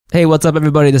Hey, what's up,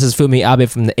 everybody? This is Fumi Abe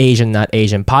from the Asian Not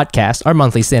Asian podcast. Our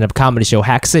monthly stand-up comedy show,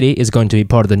 Hack City, is going to be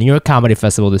part of the New York Comedy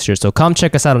Festival this year, so come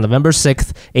check us out on November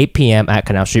 6th, 8 p.m. at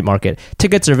Canal Street Market.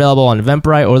 Tickets are available on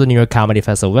Eventbrite or the New York Comedy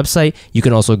Festival website. You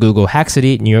can also Google Hack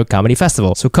City New York Comedy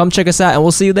Festival. So come check us out, and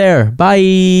we'll see you there.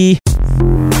 Bye!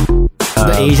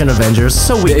 The Asian Avengers.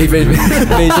 So weak. The Asian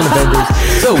Avengers.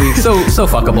 So weak. So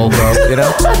fuckable, bro. You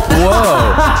know?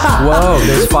 Whoa.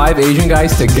 There's 5 Asian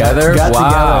guys together.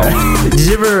 Wow. Did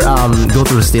you ever go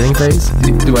through a stealing phase?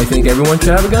 Do I think everyone should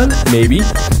have a gun? Maybe.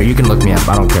 You can look me up.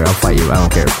 I don't care. I'll fight you. I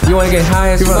don't care. You want to get high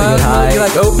as fuck? You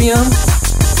like opium?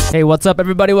 Hey, what's up,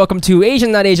 everybody? Welcome to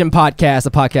Asian Not Asian podcast, a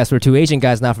podcast where 2 Asian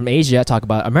guys not from Asia talk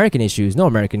about American issues no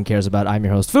American cares about. I'm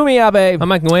your host, Fumi Abe. I'm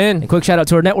Mike Nguyen. And quick shout out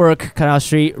to our network, Canal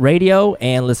Street Radio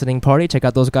and Listening Party. Check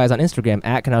out those guys on Instagram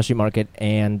at Canal Street Market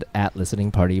and at Listening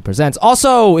Party Presents.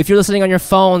 Also, if you're listening on your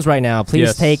phones right now,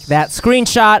 please take that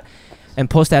screenshot and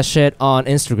post that shit on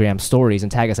Instagram stories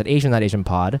and tag us at Asian Not Asian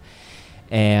Pod.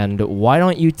 And why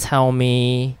don't you tell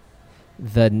me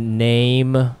the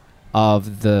name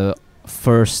of the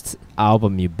first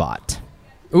album you bought?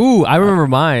 Ooh, I remember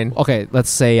mine. Okay, let's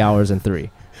say ours in 3.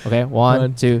 Okay,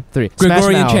 1, 2, 3.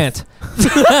 Gregorian chant.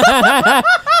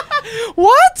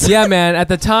 What? Yeah, man. At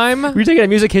the time, were you taking a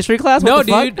music history class? No,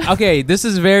 dude. Okay, this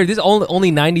is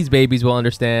only 90s babies will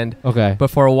understand. Okay, but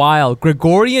for a while,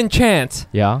 Gregorian chant,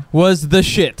 was the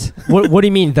shit. What do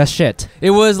you mean the shit?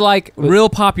 It was like real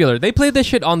popular. They played this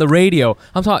shit on the radio.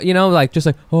 I'm talking, like just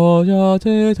like like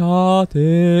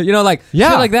shit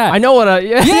like that. I know what.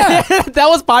 Yeah, that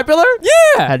was popular.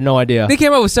 Yeah, I had no idea. They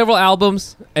came out with several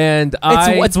albums, and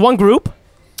it's one group.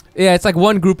 Yeah, it's like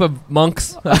one group of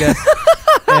monks, I guess.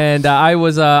 And I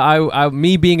was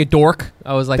me being a dork,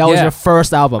 I was like, that was your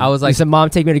first album. I was like, you said, "Mom,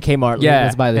 take me to Kmart.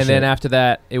 Let's buy this." And then after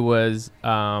that, it was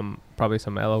probably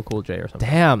some LL Cool J or something.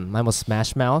 Damn, mine was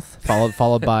Smash Mouth,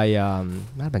 followed by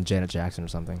might have been Janet Jackson or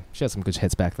something. She had some good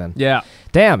hits back then. Yeah.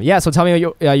 Damn. Yeah. So tell me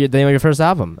the name of your first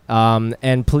album.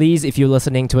 And please, if you're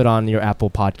listening to it on your Apple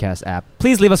Podcast app,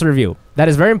 please leave us a review. That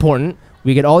is very important.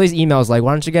 We get all these emails like,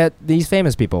 "Why don't you get these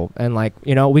famous people?" And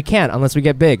we can't unless we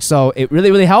get big. So it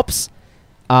really, really helps.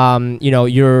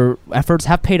 Your efforts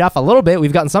have paid off a little bit.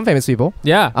 We've gotten some famous people.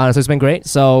 Yeah. So it's been great.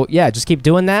 So yeah, just keep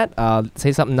doing that.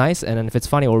 Say something nice, and then if it's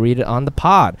funny, we'll read it on the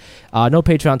pod. No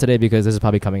Patreon today because this is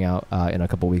probably coming out in a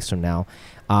couple weeks from now.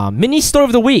 Mini story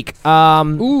of the week.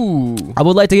 Ooh. I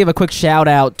would like to give a quick shout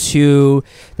out to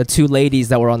the 2 ladies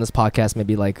that were on this podcast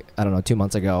maybe 2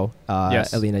 months ago.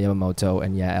 Elena Yamamoto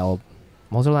and Yael.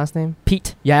 What was her last name?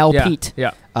 Pete. Yael Pete.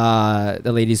 Yeah.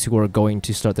 The ladies who were going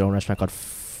to start their own restaurant called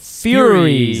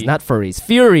Furies, not Furries.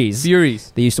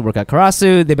 Furies. They used to work at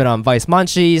Karasu. They've been on Vice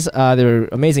Munchies. They're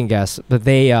amazing guests. But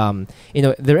they,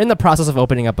 they're in the process of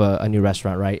opening up a new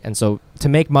restaurant, right? And so to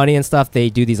make money and stuff, they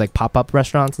do these pop-up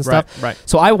restaurants and stuff. Right.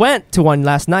 So I went to one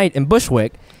last night in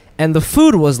Bushwick, and the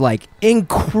food was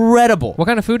incredible. What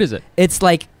kind of food is it? It's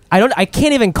I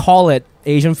can't even call it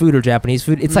Asian food or Japanese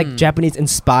food. It's Japanese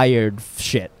inspired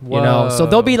shit. Whoa. So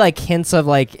there'll be hints of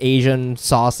Asian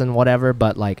sauce and whatever,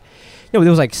 but there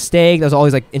was steak. There was all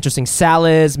these interesting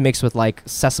salads mixed with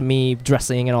sesame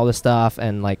dressing and all this stuff.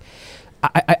 And I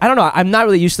don't know. I'm not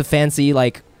really used to fancy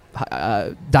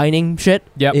dining shit.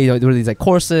 Yeah. There were these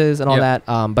courses and all that.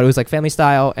 But it was family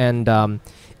style, and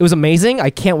it was amazing.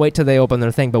 I can't wait till they open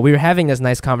their thing. But we were having this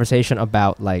nice conversation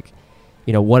about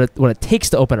what it takes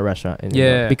to open a restaurant in New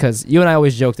York. Because you and I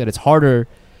always joke that it's harder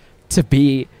to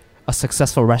be a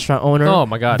successful restaurant owner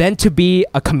than to be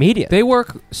a comedian. They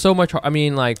work so much hard. I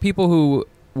mean, people who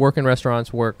work in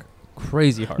restaurants work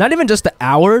crazy hard. Not even just the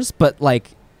hours, but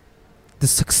the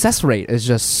success rate is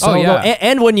just so low.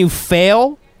 And when you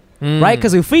fail, right?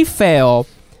 Because if we fail,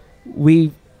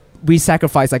 we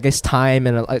sacrifice time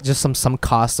and just some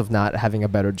cost of not having a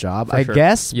better job, I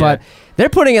guess. Yeah. But they're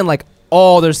putting in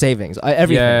all their savings,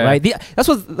 everything, right? That's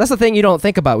the thing you don't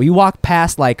think about. When you walk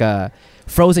past a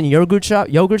frozen yogurt shop,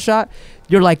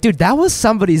 you're dude, that was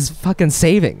somebody's fucking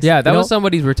savings. Yeah, that was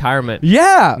somebody's retirement.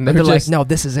 Yeah. And they're no,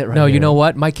 this is it right No, here. You know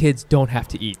what? My kids don't have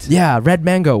to eat. Yeah, Red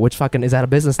Mango, which fucking is out of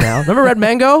business now. Remember Red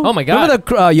Mango? Oh my God.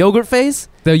 Remember the yogurt phase?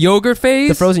 The yogurt phase?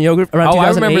 The frozen yogurt around 2008?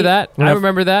 I remember that. I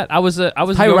remember that. I was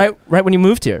right when you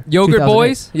moved here. Yogurt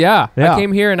boys? Yeah. I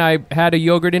came here and I had a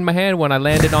yogurt in my hand when I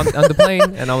landed on the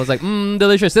plane, and I was like,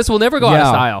 delicious. This will never go out of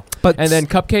style. And then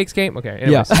cupcakes came. Okay.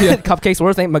 Anyways. Yeah. Cupcakes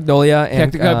were thing. Magnolia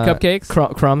and cupcakes.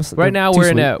 Crumbs. Right now we're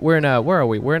in a where are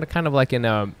we? We're in a kind of in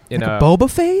a boba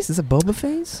phase. Is it boba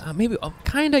phase? Maybe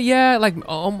kind of, yeah.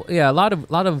 A lot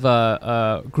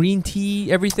of green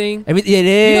tea, everything. It is. You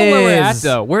know where we're at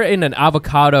though? We're in an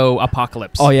avocado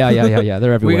apocalypse. Oh yeah.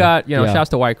 They're everywhere. We got shouts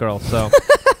to white girl. So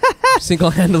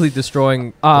single-handedly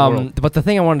destroying the world. But the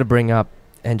thing I wanted to bring up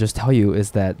and just tell you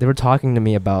is that they were talking to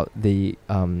me about the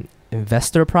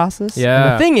investor process. Yeah.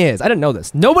 And the thing is, I didn't know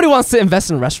this. Nobody wants to invest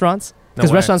in restaurants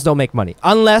because restaurants don't make money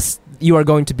unless you are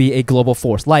going to be a global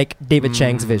force, like David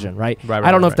Chang's vision, right?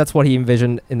 I don't know if that's what he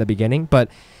envisioned in the beginning, but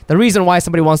the reason why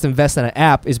somebody wants to invest in an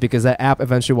app is because that app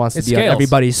eventually wants to be on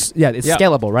everybody's. Yeah, it's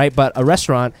scalable, right? But a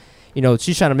restaurant,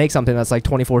 she's trying to make something that's like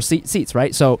 24 seats,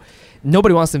 right? So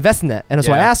nobody wants to invest in that. And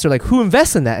so I asked her, like, who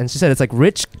invests in that? And she said it's like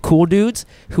rich, cool dudes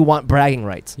who want bragging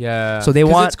rights. Yeah. So they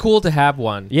want... it's cool to have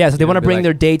one. Yeah, so they want to bring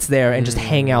their dates there and just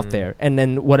hang out there. And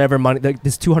then whatever money,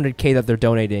 this $200K that they're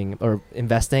donating or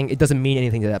investing, it doesn't mean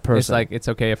anything to that person. It's like, it's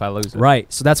okay if I lose it.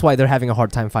 Right. So that's why they're having a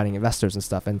hard time finding investors and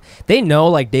stuff. And they know,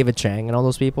 like, David Chang and all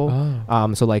those people.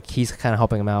 Oh. So, like, he's kind of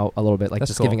helping them out a little bit, like, that's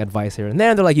just giving advice here and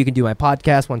there. And they're like, you can do my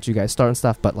podcast once you guys start and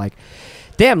stuff. But, like...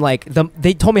 Damn, like,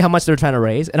 they told me how much they're trying to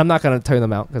raise, and I'm not going to tell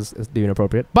them out because it's being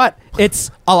inappropriate, but it's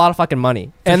a lot of fucking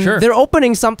money. And they're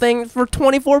opening something for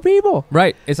 24 people.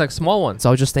 Right. It's like small ones. So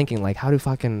I was just thinking, like, how do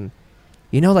fucking,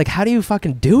 how do you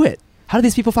fucking do it? How do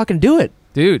these people fucking do it?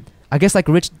 Dude. I guess, like,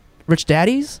 rich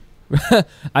daddies?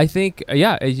 I think,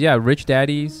 rich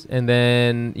daddies. And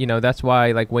then, that's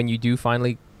why, like, when you do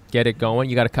finally get it going,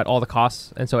 you got to cut all the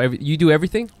costs. And so you do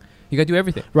everything. You gotta do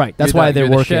everything. Right. That's why they're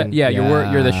working.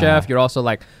 You're the chef. You're also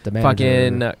like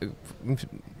fucking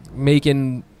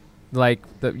making like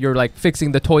you're like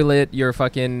fixing the toilet. You're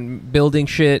fucking building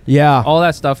shit. Yeah. All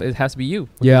that stuff. It has to be you.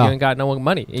 Yeah. You ain't got no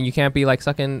money, and you can't be like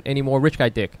sucking any more rich guy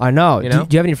dick. I know. Do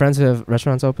you have any friends who have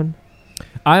restaurants open?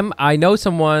 I know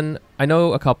someone. I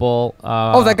know a couple.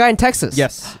 That guy in Texas.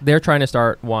 Yes, they're trying to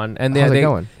start one, and how's it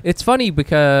going? It's funny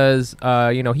because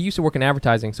he used to work in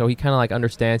advertising, so he kind of like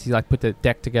understands. He like put the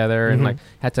deck together and like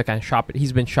had to kind of shop it.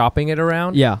 He's been shopping it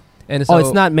around. Yeah. And so,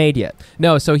 it's not made yet.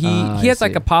 No, so he has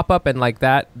like a pop up and like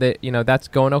that that's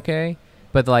going okay,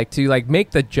 but like to like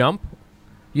make the jump,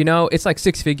 it's like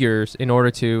 6 figures in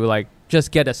order to like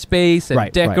just get a space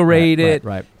and decorate it,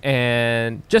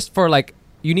 and just for like.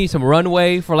 You need some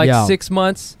runway for like 6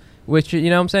 months, which, what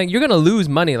I'm saying? You're going to lose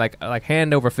money like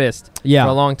hand over fist for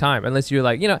a long time. Unless you're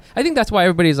like, I think that's why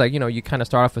everybody's like, you kind of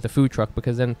start off with a food truck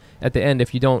because then at the end,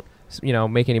 if you don't,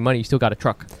 make any money, you still got a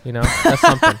truck, That's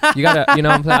something. You got to, what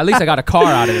I'm saying? At least I got a car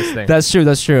out of this thing. That's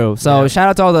true. So shout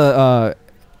out to all the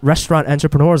restaurant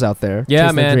entrepreneurs out there.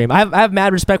 Yeah, man. Dream. I have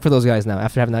mad respect for those guys now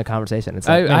after having that conversation. It's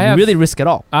like, you really risk it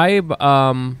all.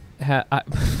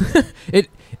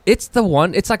 It's the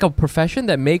one. It's like a profession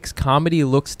that makes comedy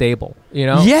look stable.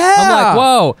 Yeah. I'm like,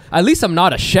 whoa. At least I'm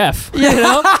not a chef.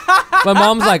 My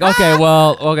mom's like, okay,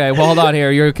 well, hold on here.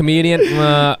 You're a comedian.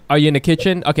 Are you in the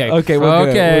kitchen? Okay. Okay,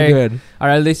 we're good. All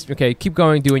right, at least keep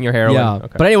going, doing your heroin. Yeah.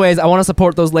 Okay. But anyways, I want to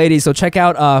support those ladies. So check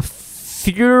out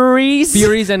Furies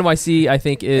NYC. I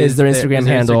think is their Instagram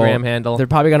handle. They're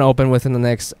probably gonna open within the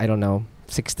next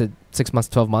 6 months,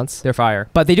 12 months. They're fire.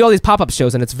 But they do all these pop-up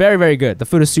shows, and it's very, very good. The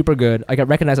food is super good. I got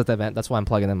recognized at the event. That's why I'm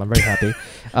plugging them. I'm very happy.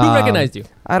 Who recognized you?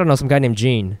 I don't know. Some guy named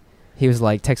Gene. He was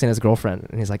like texting his girlfriend,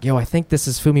 and he's like, yo, I think this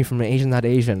is Fumi from Asian Not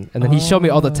Asian. And then he showed me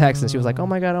all the texts, and she was like, oh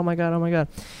my God.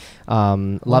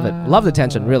 Love it. Love the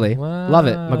tension, really. Love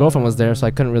it. My girlfriend was there, so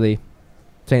I couldn't really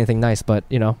say anything nice, but,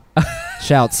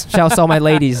 shouts to all my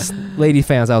lady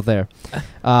fans out there.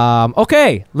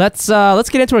 Okay, let's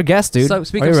get into our guest, dude. So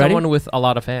speaking of someone with a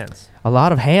lot of fans. A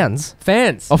lot of hands.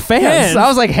 Fans. Oh, fans. I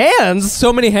was like, hands?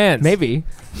 So many hands. Maybe.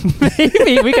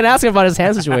 We can ask him about his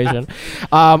hand situation.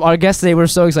 Our guest today, we're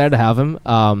so excited to have him.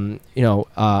 I'm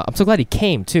so glad he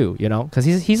came too, because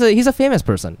he's a famous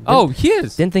person. He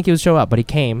is. Didn't think he would show up, but he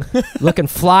came looking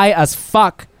fly as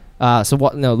fuck.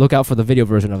 Look out for the video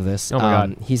version of this. Oh my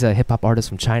God. He's a hip-hop artist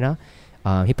from China.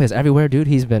 He plays everywhere, dude.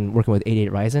 He's been working with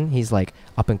 88 Ryzen. He's like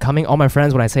up and coming. All my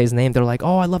friends, when I say his name, they're like,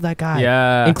 "Oh, I love that guy."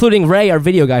 Yeah. Including Ray, our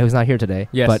video guy, who's not here today.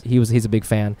 Yes. But he's a big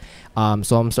fan.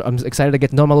 So I'm excited to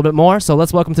get to know him a little bit more. So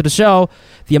let's welcome to the show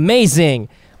the amazing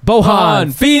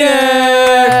Bohan Phoenix.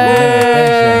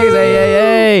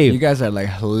 Hey. You guys are like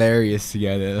hilarious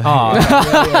together. The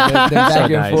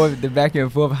back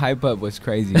and forth hype up was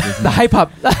crazy. The hype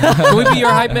up. Can we be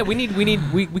your hype man? We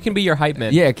can be your hype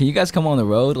man. Yeah, can you guys come on the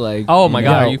road? Like, oh my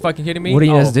God, are you fucking kidding me? What do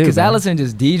you guys do? Because Allison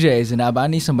just DJs, and I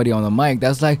need somebody on the mic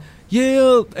that's like,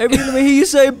 yeah, every time I hear you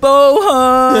say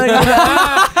Bohan,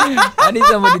 I need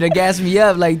somebody to gas me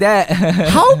up like that.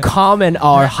 How common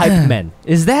are hype men?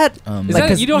 Is that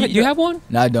you have one?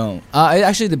 No, I don't. It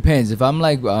actually depends. If I'm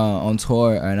like on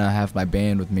tour and I have my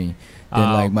band with me,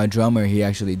 then like my drummer, he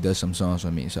actually does some songs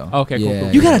with me. So okay,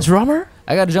 cool. You got a drummer?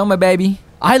 I got a drummer, baby.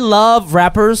 I love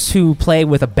rappers who play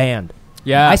with a band.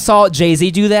 Yeah, I saw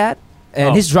Jay-Z do that,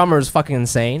 and his drummer is fucking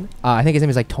insane. I think his name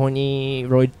is like Tony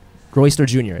Roy Royster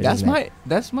Jr. That's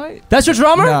your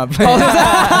drummer? No,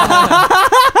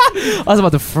 I was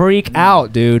about to freak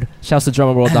out, dude. Shouts to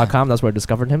drummerworld.com. That's where I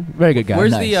discovered him. Very good guy.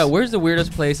 Where's the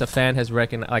weirdest place a fan has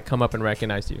come up and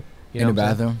recognized you? In the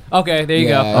bathroom. Okay, there you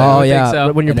go. Oh yeah.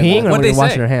 So. When you're peeing or when you're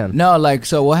washing your hand? No, like,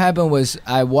 so what happened was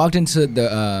I walked into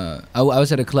the. I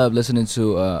was at a club listening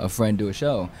to a friend do a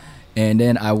show. And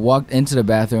then I walked into the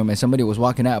bathroom and somebody was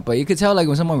walking out. But you could tell, like,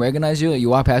 when someone recognizes you, you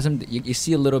walk past them, you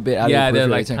see a little bit out of your they're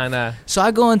like kind of. So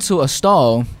I go into a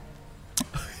stall,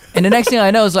 and the next thing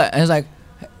I know is like,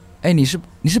 hey, 你是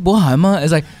Bohan 吗? I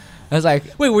was like,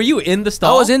 wait, were you in the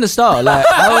stall? I was in the stall. Like,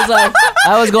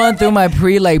 I was going through my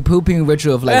pooping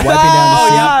ritual of like wiping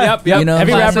down the seat. Yep. You know,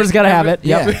 every rapper's gotta have it.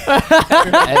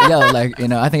 Yeah. Yo, like, you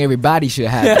know, I think everybody should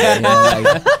have it. You know,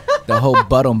 like the whole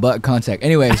butt on butt contact.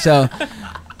 Anyway, so.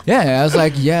 Yeah, I was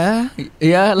like, yeah.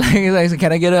 Like,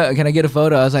 can I get a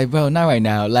photo? I was like, bro, not right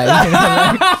now. Like,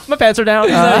 my pants are down.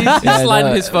 He's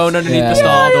sliding his phone underneath the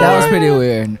stall door. That was pretty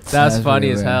weird. That's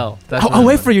funny as hell. I'll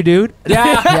wait for you, dude.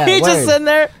 Yeah, he's just sitting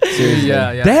there.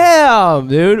 Yeah. Damn,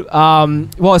 dude.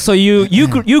 Well, so you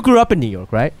grew up in New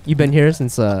York, right? You've been here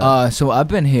since. So I've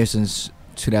been here since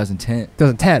 2010.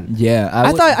 2010. Yeah,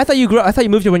 I thought you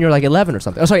moved here when you were like 11 or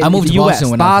something. Oh, sorry, I moved to US. Boston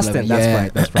when Boston. I was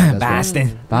 11. Boston. That's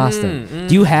right. Boston.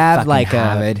 Do you have like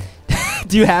a?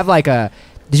 Do you have like a?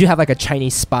 Did you have like a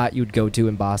Chinese spot you'd go to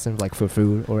in Boston, like for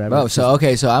food or whatever? Oh, so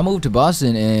I moved to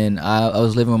Boston and I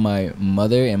was living with my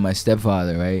mother and my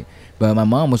stepfather, right? But my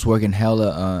mom was working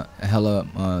hella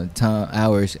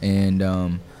hours,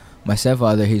 and my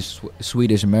stepfather, he's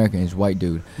Swedish American, he's a white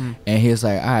dude, and he was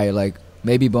like, all right, like.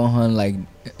 Maybe Bohan, like,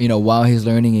 you know, while he's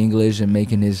learning English and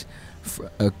making his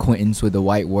acquaintance with the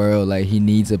white world, like, he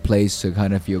needs a place to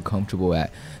kind of feel comfortable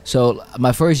at. So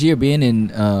my first year being in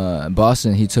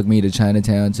Boston, he took me to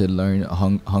Chinatown to learn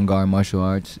Hungar martial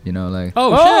arts, you know, like.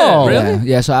 Oh, shit, really?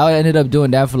 Yeah, so I ended up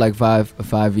doing that for like five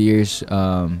years.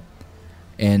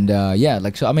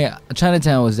 Like, so I mean,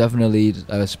 Chinatown was definitely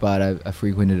a spot I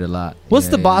frequented a lot. What's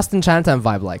the Boston Chinatown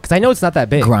vibe like? Because I know it's not that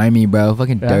big. Grimy, bro.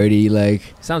 Fucking dirty, like.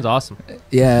 Sounds awesome.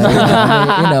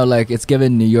 Yeah, you know, like, it's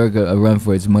giving New York a run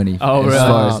for its money. Oh, really? As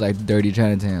far as like dirty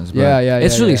Chinatowns, bro. Yeah.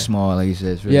 It's really small, like you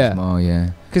said. It's really small,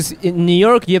 yeah. Because in New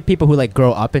York, you have people who like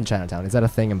grow up in Chinatown. Is that a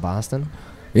thing in Boston?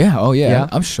 Yeah. Oh, yeah.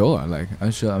 I'm sure. I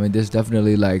mean, there's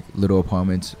definitely like little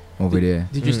apartments over there.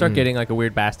 Did you start getting like a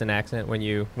weird Boston accent when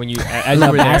you as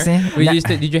you were there?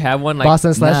 Did you have one like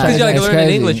Boston slash? Because you're like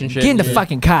learning English and shit. Get in the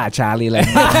fucking car, Charlie.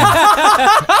 Like, but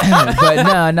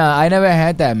no, I never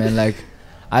had that, man. Like,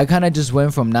 I kind of just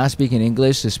went from not speaking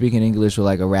English to speaking English with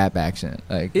like a rap accent.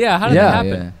 Like, how did that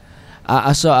happen?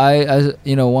 I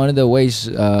you know, one of the ways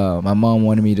my mom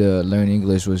wanted me to learn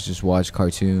English was just watch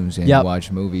cartoons and watch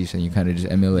movies, and you kind of just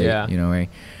emulate, you know, right?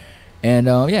 And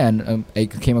I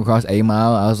came across 8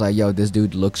 Mile. I was like, yo, this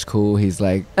dude looks cool. He's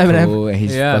like cool, and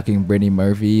he's fucking Brittany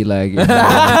Murphy. Like, you know,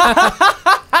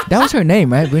 that was her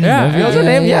name, right? Brittany Murphy. That was her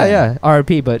name. Yeah.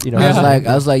 RP, but you know.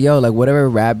 I was like, yo, like whatever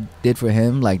rap did for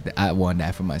him, like I won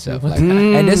that for myself. Like,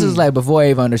 and this is like before I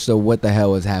even understood what the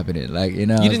hell was happening. Like, you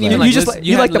know, you didn't even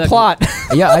you like the plot.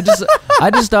 Yeah, I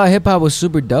just thought hip hop was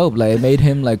super dope. Like, it made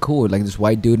him like cool, like this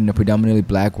white dude in a predominantly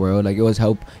black world. Like, it was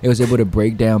able to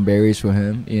break down barriers for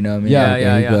him. You know what I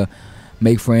mean? He could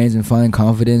make friends and find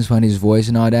confidence, find his voice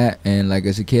and all that. And like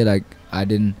as a kid, like I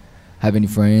didn't have any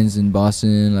friends in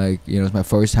Boston. Like, you know, it's my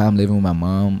first time living with my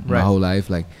mom my whole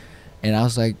life. Like, and I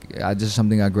was like, just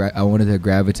something I wanted to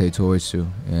gravitate towards too.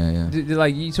 Yeah.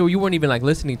 So you weren't even like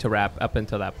listening to rap up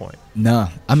until that point? No.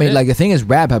 I mean, like, the thing is,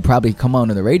 rap had probably come on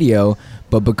the radio,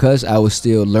 but because I was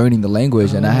still learning the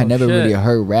language and I had never really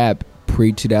heard rap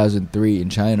pre-2003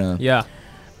 in China. Yeah.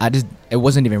 It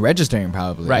wasn't even registering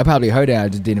probably. Right. I probably heard it. I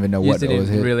just didn't even know what it was.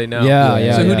 Didn't really know.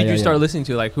 Yeah. So who did you start listening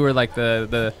to? Like, who are like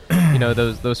the you know,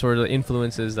 those sort of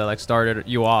influences that like started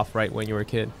you off right when you were a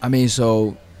kid? I mean,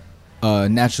 so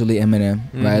naturally Eminem,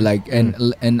 right? Like,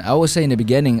 and I would say in the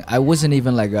beginning, I wasn't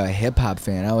even like a hip hop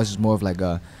fan. I was just more of like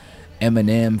a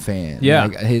Eminem fan. Yeah.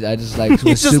 Like, I just like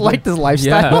he just liked his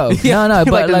lifestyle. Yeah. No,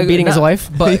 but like beating his wife.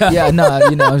 But you know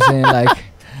what I'm saying, like.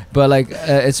 But like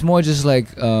it's more just like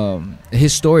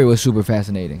his story was super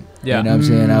fascinating. Yeah. You know what I'm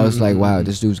saying? I was like, wow,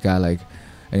 this dude's got like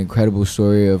an incredible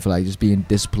story of like just being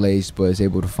displaced but is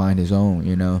able to find his own,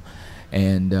 you know?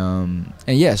 And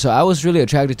yeah, so I was really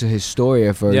attracted to his story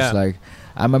at first. Yeah. Like,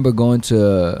 I remember going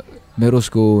to middle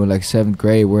school in like 7th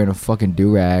grade wearing a fucking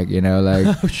do-rag, you know,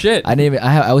 like. Oh shit.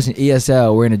 I was in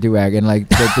ESL wearing a do-rag, and like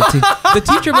the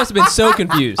teacher must have been so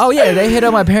confused. Oh yeah, they hit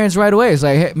up my parents right away. It's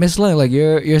like, hey, Miss Lin, like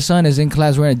your son is in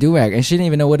class wearing a do-rag, and she didn't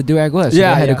even know what a do-rag was. So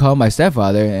I had to call my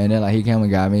stepfather, and then like he came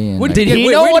and got me. And, did he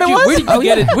know what it was?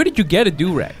 Where did you get a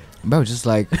do-rag? Bro, just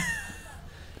like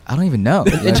I don't even know.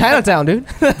 In Chinatown, dude.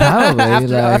 Probably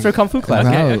after Kung Fu class.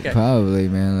 Probably,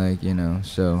 man. Like, you know,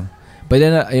 so. But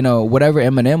then you know, whatever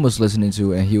Eminem was listening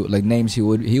to, and he like names he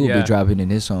would be dropping in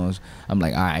his songs. I'm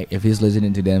like, all right, if he's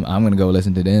listening to them, I'm gonna go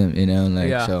listen to them. You know,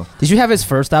 like so. Did you have his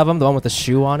first album, the one with the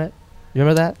shoe on it? You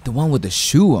remember that? The one with the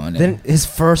shoe on it. Then his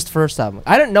first album.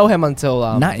 I didn't know him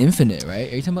until not Infinite, right?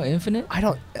 Are you talking about Infinite? I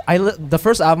don't. The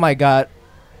first album I got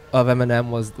of Eminem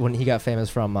was when he got famous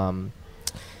from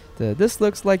this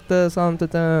looks like the song. What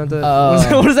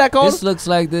is that called? This looks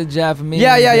like the Japanese.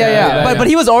 Yeah. But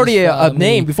he was already a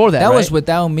name before that. That was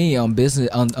Without Me on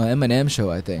Eminem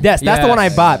show, I think. Yes, that's the one I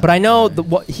bought. But I know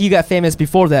he got famous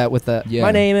before that with the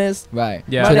My Name Is. Right.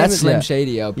 Yeah. So that's Slim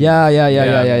Shady up.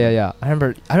 Yeah. I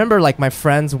remember like my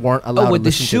friends weren't allowed to listen to that. With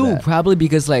the shoe, probably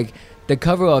because like the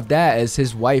cover of that is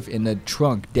his wife in the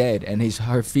trunk dead, and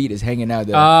her feet is hanging out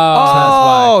there.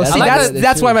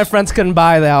 That's why my friends couldn't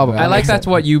buy the album. I like that's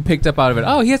what you picked up out of it.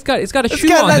 Oh, it's got a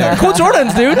shoe on there. Cool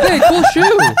Jordans, dude. Hey, cool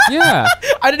shoe. Yeah.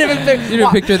 I didn't even You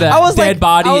didn't picture that dead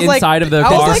body inside of the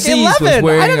car. I was like 11.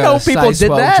 I didn't know people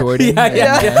did that. Jordan.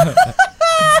 Yeah.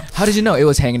 How did you know it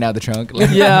was hanging out the trunk?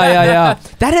 Yeah.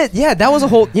 That was a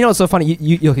whole. You know, it's so funny.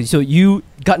 You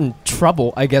got in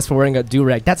trouble, I guess, for wearing a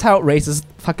do-rag. That's how racist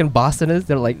fucking Boston is.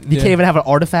 They're like, you can't even have an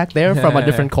artifact there from a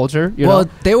different culture. You know?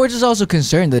 They were just also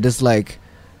concerned that this like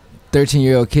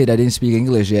 13-year-old kid that didn't speak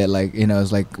English yet, like, you know,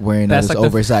 is like wearing those like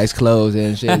oversized clothes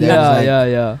and shit.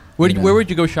 Yeah. Where would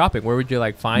you go shopping? Where would you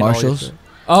like find Marshalls?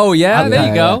 Oh yeah, there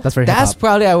you go. That's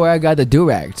probably where I got the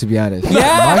do-rag, to be honest.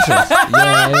 Yeah. Marshalls.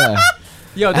 Yeah.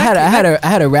 Yo, I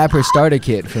had a rapper starter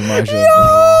kit from Marshalls.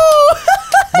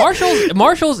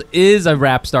 Marshalls is a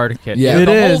rap starter kit. Yeah,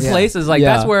 the whole place is like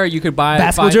that's where you could buy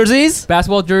basketball jerseys.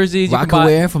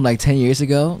 Rockaware from like 10 years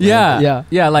ago.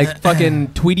 Yeah, like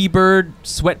fucking Tweety Bird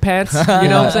sweatpants. You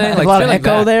know what I'm saying? Like a lot of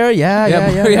Echo there.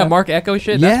 Yeah. Mark Echo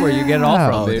shit. That's where you get it all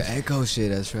from. Dude. The Echo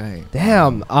shit. That's right.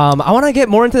 Damn. I want to get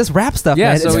more into this rap stuff. Yeah,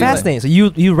 man. It's fascinating. So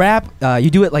you rap. You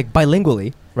do it like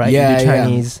bilingually, right? Yeah, you do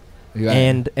Chinese. Right.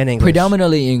 And English.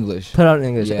 Predominantly English.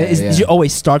 Did you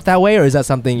always start that way, or is that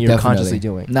something you're consciously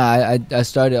doing? Nah, I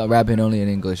started rapping only in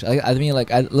English. I mean,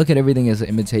 like, I look at everything as an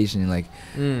imitation, like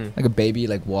a baby,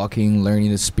 like walking, learning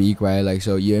to speak, right? Like,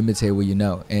 so you imitate what you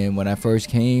know. And when I first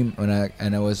came,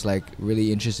 I was like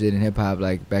really interested in hip hop,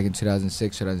 like back in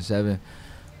 2006, 2007.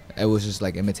 It was just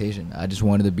like imitation. I just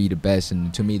wanted to be the best,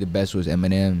 and to me, the best was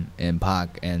Eminem and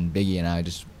Pac and Biggie, and I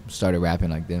just started rapping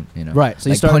like them, you know. Right. So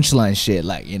like you punchline shit,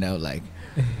 like, you know, like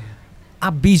I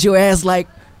beat your ass like,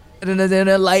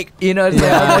 like, you know.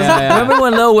 Remember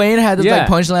when Lil Wayne had this like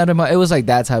punchline? It was like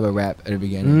that type of rap at the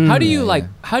beginning. How do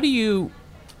you?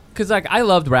 Because like I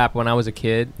loved rap when I was a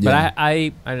kid, but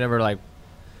I never like.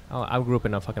 I grew up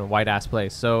in a fucking white ass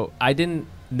place, so I didn't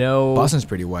know. Boston's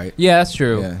pretty white. Yeah, that's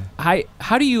true. Yeah.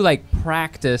 How do you like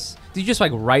practice? Do you just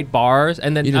like write bars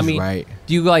and then write?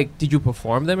 Did you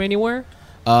perform them anywhere?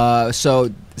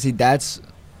 So see, that's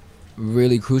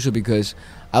really crucial because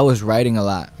I was writing a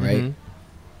lot, right?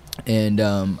 And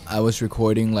I was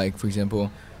recording, like, for example,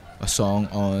 a song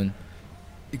on.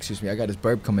 Excuse me, I got this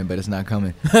burp coming, but it's not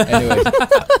coming. Anyways,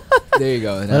 there you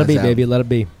go. Let it be, baby. Let it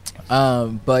be.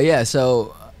 But yeah,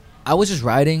 so I was just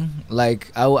writing.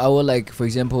 Like, I would, like, for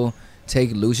example,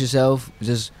 take Lose Yourself,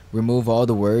 just remove all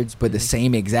the words, but the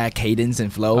same exact cadence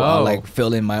and flow. I'll like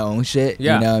fill in my own shit. You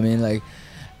know what I mean? Like.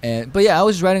 But yeah, I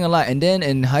was writing a lot, and then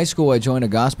in high school I joined a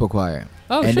gospel choir.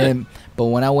 But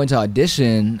when I went to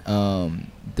audition,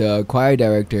 the choir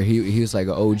director, he was like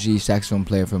an OG saxophone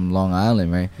player from Long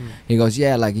Island, right? He goes,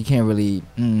 yeah, like you can't really,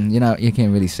 you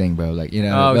can't really sing, bro, like, you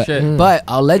know. But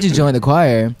I'll let you join the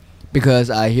choir because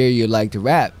I hear you like to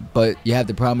rap, but you have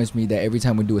to promise me that every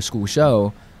time we do a school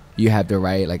show, you have to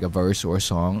write like a verse or a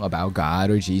song about God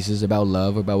or Jesus, about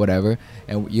love, about whatever,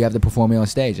 and you have to perform it on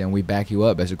stage, and we back you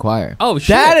up as a choir. Oh shit,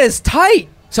 that is tight.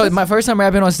 So my first time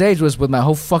rapping on stage was with my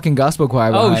whole fucking gospel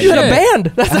choir. Oh shit, you had a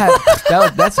band.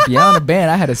 That's beyond a band.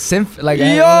 I had a synth. Like, yo,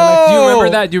 do you remember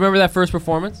that? Do you remember that first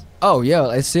performance? Oh yeah,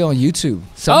 it's still on YouTube.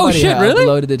 Somebody really?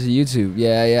 Uploaded it to YouTube.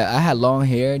 Yeah. I had long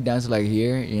hair down to like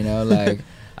here. You know, like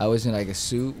I was in like a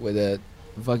suit with a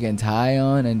fucking tie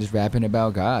on and just rapping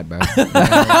about God, bro.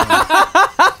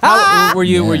 How, were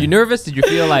you nervous? Did you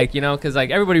feel like, you know, because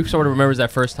like everybody sort of remembers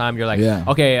that first time. You're like,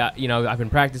 okay, you know, I've been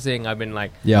practicing. I've been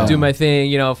like doing my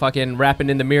thing. You know, fucking rapping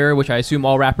in the mirror, which I assume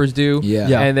all rappers do.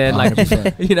 Yeah. And then like,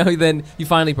 you know, then you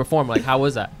finally perform. Like, how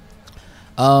was that?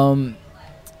 You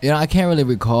know, I can't really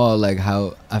recall like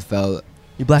how I felt.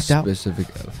 You blacked out?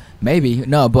 Maybe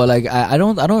no, but like I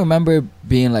don't remember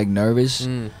being like nervous.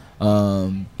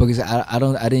 Because I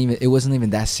didn't even, it wasn't even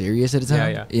that serious at the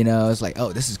time. You know, it's like,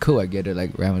 oh, this is cool. I get it,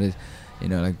 like around this. You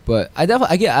know, like, but I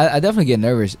definitely get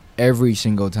nervous every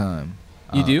single time.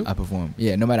 You do? I perform.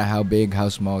 Yeah, no matter how big, how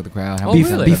small the crowd. How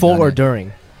really? Before or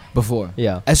during? Before.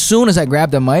 Yeah. As soon as I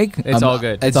grab the mic, it's all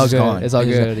good. It's all good. Gone. It's all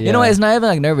good. You know what? It's not even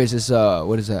like nervous. It's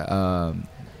what is that?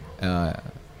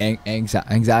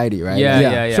 Anxiety, right?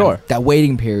 Yeah. Sure. That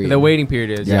waiting period. The waiting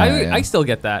period is. Yeah, I still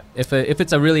get that. If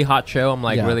it's a really hot show, I'm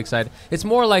like really excited. It's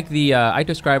more like the I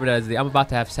describe it as the I'm about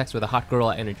to have sex with a hot girl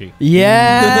energy.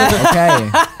 Yeah. Okay.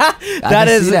 That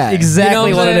is exactly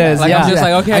you know what it is. Like, I'm just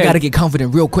like, okay, I gotta get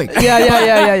confident real quick.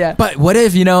 Yeah. But what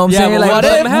if, you know what I'm saying? Like, what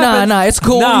if? Nah, it's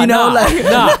cool, you know?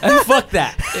 Fuck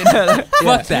that.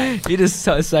 Fuck that. You just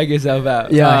psych yourself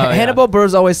out. Yeah. Hannibal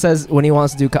Buress always says when he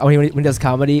wants to do when he does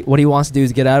comedy, what he wants to do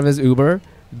is get out of his Uber,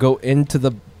 go into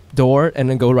the door, and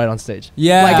then go right on stage.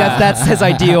 Yeah. Like that's his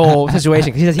ideal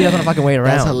situation. He says he doesn't fucking wait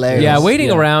around. That's hilarious. Yeah,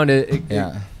 waiting around.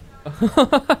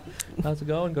 How's it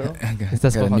going, girl?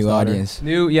 That's got a new audience.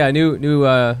 New.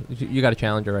 You got a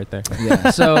challenger right there. Yeah.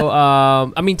 So,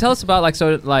 I mean, tell us about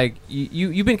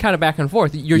you've been kind of back and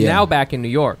forth. You're now back in New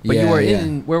York, but you were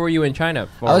where were you in China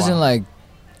for I was a while? in like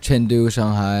Chengdu,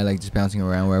 Shanghai, like just bouncing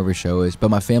around wherever the show is.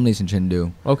 But my family's in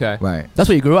Chengdu. Okay. Right. That's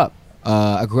where you grew up.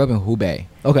 I grew up in Hubei.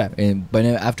 Okay. But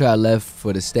then after I left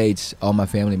for the States, all my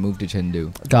family moved to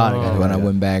Chengdu. Got it. And when I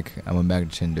went back to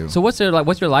Chengdu. So what's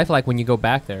your life like when you go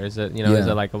back there? Is it is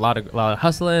it like a lot of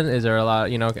hustling? Is there a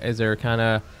lot is there kind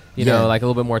of like a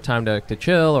little bit more time to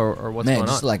chill or what's going on?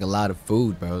 Just like a lot of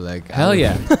food, bro. Like hell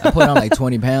yeah. I put on like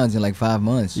 20 pounds in like 5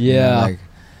 months. Yeah. You know,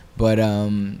 but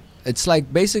it's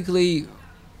like basically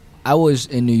I was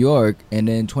in New York, and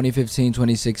then 2015,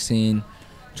 2016,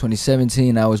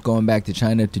 2017, I was going back to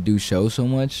China to do shows so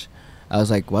much. I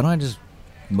was like, why don't I just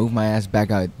move my ass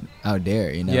back out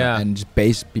there, you know, and just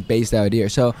be based out here.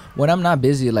 So when I'm not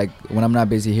busy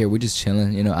here, we're just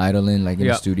chilling, idling, like in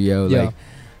the studio, like.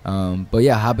 But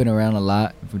hopping around a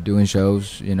lot for doing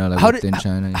shows, like within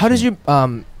China. How did you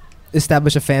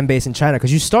establish a fan base in China?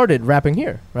 Because you started rapping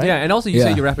here, right? Yeah, and also you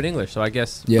say you rap in English, so I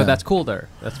guess, but that's cool there.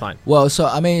 That's fine. Well,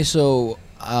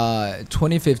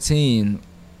 2015,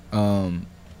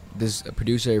 this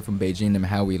producer from Beijing named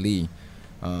Howie Lee,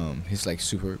 he's like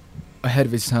super ahead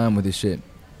of his time with his shit.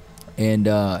 And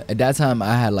at that time,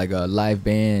 I had like a live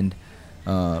band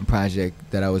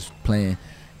project that I was playing.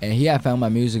 And he had found my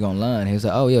music online. He was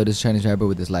like, oh, yo, this Chinese rapper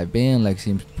with this live band, like,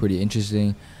 seems pretty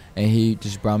interesting. And he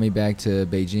just brought me back to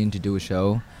Beijing to do a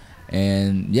show.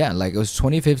 And, it was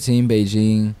 2015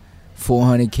 Beijing,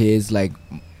 400 kids, like,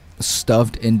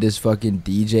 stuffed in this fucking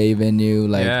DJ venue.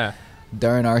 Like,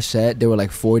 during our set, there were,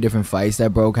 like, 4 different fights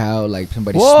that broke out. Like,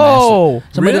 people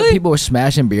were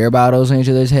smashing beer bottles on each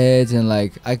other's heads. And,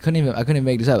 like, I couldn't even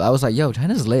make this up. I was like, yo,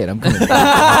 China's lit. I'm coming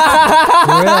back. For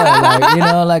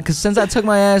real, like, cause since I took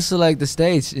my ass to like the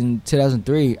States in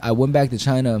 2003, I went back to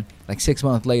China like 6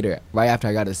 months later, right after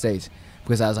I got to the States,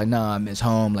 because I was like, nah, I miss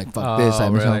home, like fuck this, I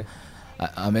miss home,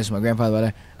 I miss my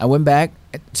grandfather. I went back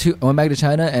to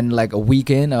China, and like a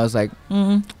weekend, I was like,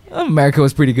 America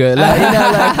was pretty good, so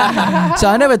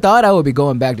I never thought I would be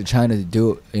going back to China to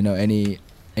do any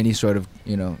sort of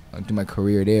do my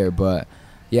career there, but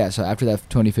so after that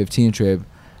 2015 trip,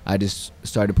 I just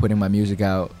started putting my music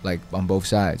out like on both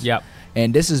sides. Yep.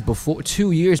 And this is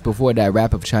 2 years before that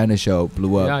Rap of China show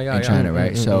blew up in China,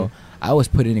 right? So I was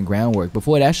putting in groundwork.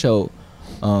 Before that show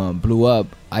blew up,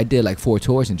 I did like 4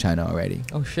 tours in China already.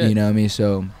 Oh shit. You know what I mean?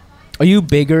 So are you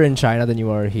bigger in China than you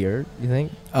are here, you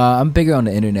think? I'm bigger on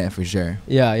the internet for sure.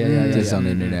 Yeah. Just on the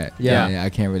internet. Yeah, I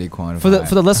can't really quantify.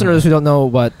 For the listeners who don't know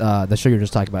what the show you're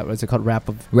just talking about, what's it called? Rap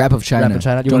of China. Rap of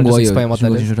China. You want to just explain what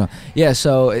that is? Yeah,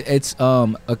 so it's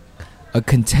a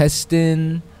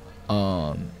contestant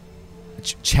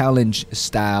challenge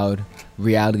styled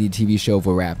reality TV show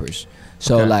for rappers.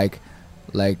 So like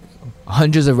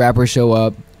hundreds of rappers show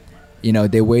up,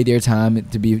 they wait their time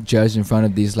to be judged in front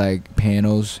of these like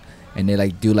panels, and they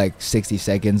like do like 60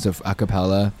 seconds of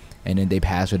acapella, and then they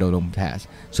pass or don't pass.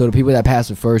 So the people that pass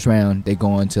the first round, they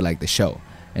go on to like the show,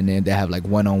 and then they have like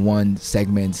one-on-one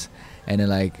segments, and then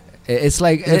like it's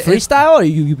like freestyle, or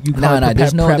you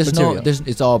there's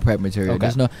it's all prep material.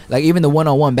 There's no, like, even the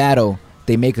one-on-one battle,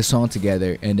 they make a song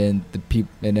together, and then the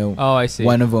people, I see,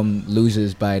 one of them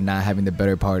loses by not having the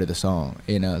better part of the song,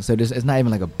 so it's not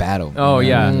even like a battle.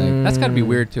 That's gotta be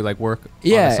weird to like work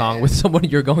on a song with someone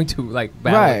you're going to like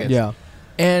battle against.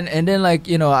 And then like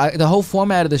the whole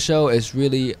format of the show is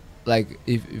really like,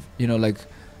 if like,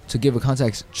 to give a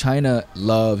context, China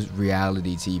loves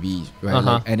reality TV, right?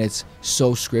 Like, and it's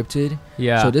so scripted.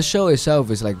 Yeah. So this show itself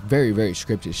is like very, very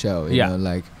scripted show. You know,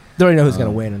 like they already know who's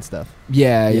gonna win and stuff.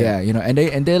 Yeah.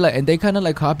 And they kind of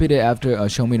like copied it after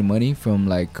Show Me the Money from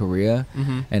like Korea,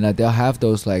 and they'll have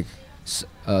those like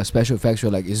special effects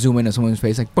where like you zoom in on someone's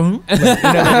face like boom. Like,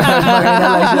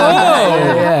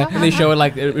 and they show it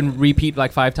like in repeat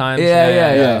like 5 times.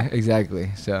 Yeah,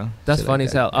 exactly. So that's funny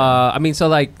as hell. I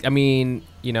mean,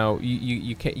 you know,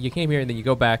 you came here and then you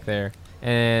go back there,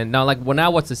 and now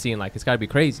what's the scene like? It's got to be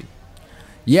crazy.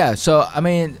 Yeah. So I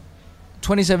mean,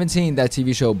 2017 that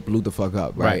TV show blew the fuck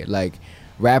up, right? Like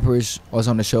rappers was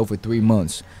on the show for 3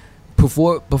 months.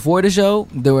 Before the show,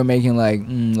 they were making like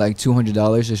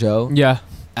 $200 a show. Yeah.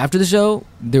 After the show,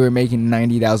 they were making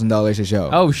 $90,000 a show.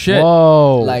 Oh shit!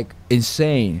 Whoa! Like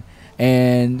insane.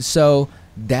 And so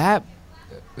that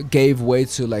gave way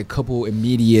to like a couple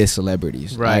immediate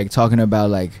celebrities, right? Like talking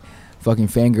about like fucking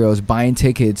fangirls buying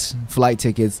flight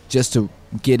tickets just to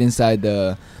get inside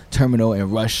the terminal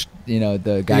and rush, you know,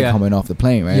 the guy coming off the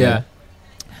plane, right? Yeah.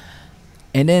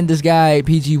 And then this guy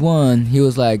PG1, he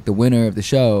was like the winner of the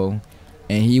show.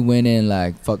 And he went in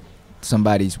like fuck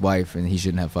somebody's wife and he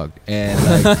shouldn't have fucked. And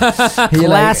like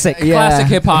classic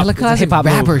hip hop, like classic hip hop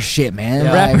rapper move. shit, man.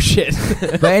 Yeah. Like, rapper shit.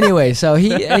 But anyway, so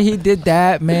he did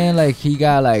that, man. Like he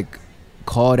got like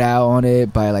called out on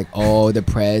it by like all the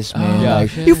press, man. Yeah.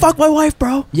 Like, You fucked my wife,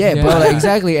 bro. yeah, bro. Like,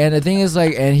 exactly. And the thing is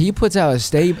like, and he puts out a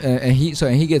statement, and he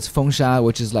gets fengsha,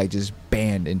 which is like just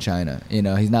banned in China. You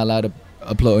know, he's not allowed to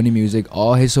upload any music.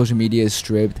 All his social media is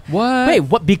stripped. What? Wait,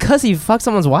 what? Because he fucked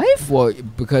someone's wife? Well,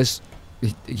 because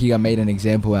he got made an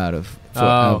example out of.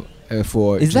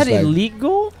 For is that like,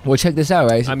 illegal? well, check this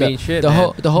out, right? I mean, shit. The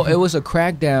whole it was a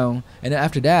crackdown, and then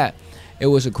after that, it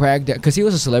was a crackdown because he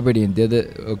was a celebrity and did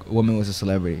it. A woman was a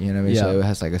celebrity, you know what I mean? Yeah. So it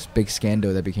has like a big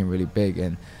scandal that became really big,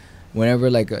 and whenever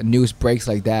like a news breaks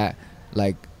like that,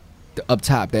 like up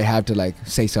top they have to like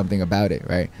say something about it,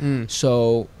 right?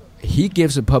 So he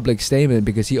gives a public statement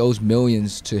because he owes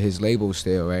millions to his label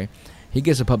still, right? He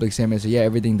gives a public statement and says, yeah,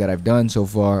 everything that I've done so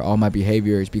far, all my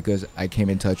behavior is because I came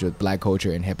in touch with black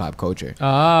culture and hip-hop culture.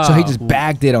 Oh. So he just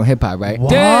bagged it on hip-hop, right? What?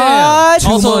 Damn.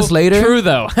 2 months later. True,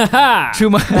 though. 2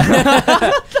 months.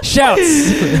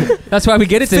 Shouts. That's why we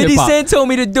get it to 50 hip-hop. Cent told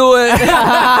me to do it.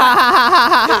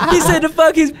 He said to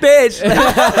fuck his bitch.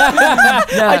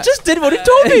 I just did what he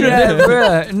told me to do.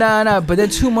 Bruh. Nah. But then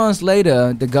 2 months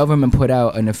later, the government put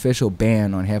out an official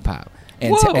ban on hip-hop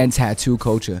and tattoo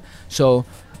culture. So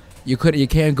you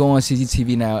can't go on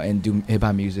CCTV now and do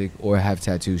hip-hop music or have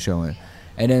tattoos showing.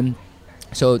 And then,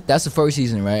 so that's the first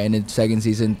season, right? And then second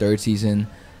season, third season.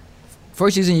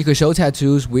 First season, you could show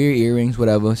tattoos, weird earrings,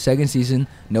 whatever. Second season,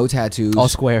 no tattoos. All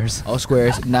squares.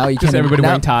 Now you Just can't everybody now,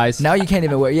 wearing ties. Now you can't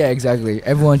even wear. Yeah, exactly.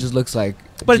 Everyone just looks like.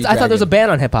 But I thought there was a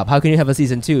ban on hip hop. How can you have a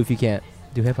season 2 if you can't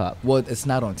do hip hop? Well, it's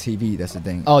not on TV. That's the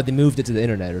thing. Oh, they moved it to the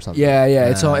internet or something. Yeah.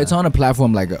 It's on a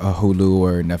platform like a Hulu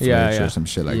or Netflix or some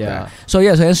shit like that. So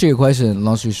to answer your question,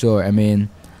 long story short, I mean,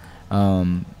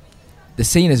 the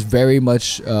scene is very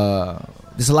much.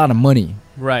 There's a lot of money,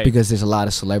 right? Because there's a lot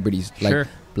of celebrities,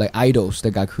 like idols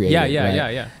that got created.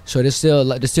 Yeah. So there's still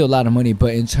a lot of money,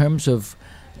 but in terms of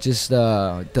just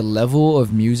the level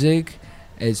of music,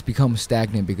 it's become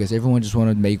stagnant because everyone just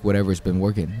want to make whatever's been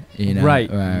working, you know? Right.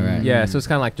 Yeah, so it's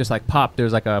kind of like just like pop.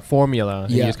 There's like a formula.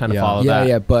 And you just kind of follow that.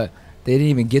 Yeah, but they didn't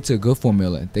even get to a good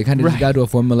formula. They kind of just got to a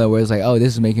formula where it's like, oh,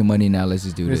 this is making money now. Let's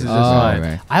just do this. This is fine.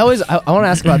 Right. I want to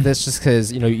ask about this just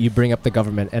because you bring up the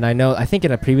government, and I think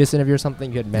in a previous interview or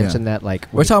something you had mentioned that like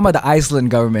we're talking about the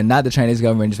Iceland government, not the Chinese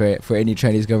government. For any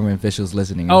Chinese government officials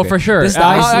listening. Oh, for sure. This is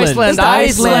Iceland.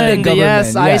 Icelandic government.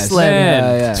 Yes, Iceland.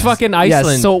 Yeah. It's fucking Iceland.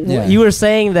 Yes, so you were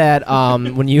saying that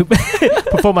when you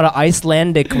perform at an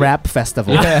Icelandic rap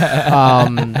festival, you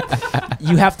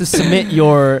have to submit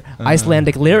your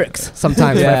Icelandic lyrics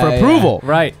sometimes for approval.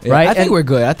 Right. Right. I think we're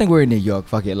good. I think we're in New York.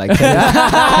 Fuck it. Like this is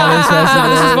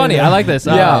funny. I like this.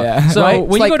 So Right?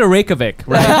 when you go to Reykjavik,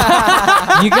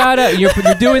 right, you're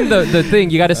doing the thing.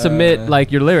 You gotta submit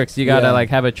like your lyrics. You gotta like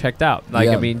have it checked out. Like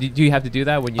I mean, do you have to do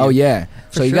that when you? Oh yeah.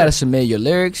 So you gotta submit your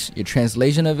lyrics, your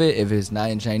translation of it. If it's not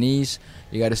in Chinese,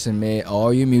 you gotta submit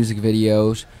all your music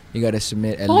videos. You gotta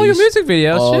submit all your music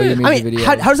videos. All your music I mean, videos.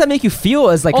 how does that make you feel?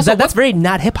 As like, 'cause that's very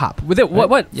not hip hop. With it, what?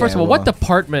 First of all, what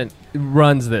department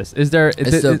runs this? Is there?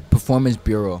 It's the Performance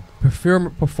Bureau.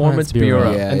 Performance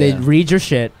Bureau. Yeah, and they read your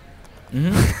shit.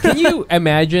 Can you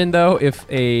imagine though if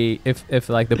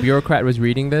like the bureaucrat was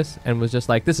reading this and was just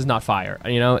like, this is not fire,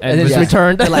 and then just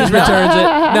returned like returns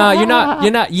it. No,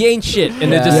 you're not. You ain't shit, and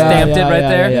they just stamped it right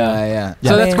there. Yeah.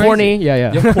 So that's corny. crazy.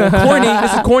 Yeah. Corny.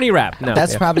 This is corny rap. No.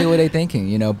 That's probably what they're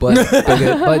thinking,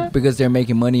 but because they're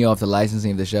making money off the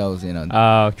licensing of the shows,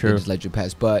 Oh, true. They just let you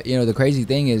pass. But the crazy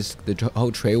thing is the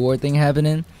whole trade war thing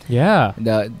happening. Yeah.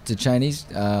 The Chinese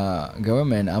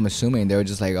government, I'm assuming they were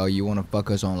just like, oh, you want to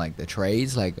fuck us on like the trades?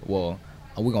 Like, well,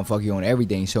 we're gonna fuck you on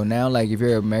everything. So now, like, if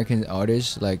you're an American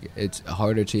artist, like, it's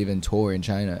harder to even tour in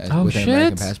China with an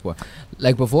American passport.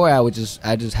 Like, before, I just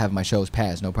have my shows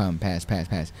pass, no problem, pass.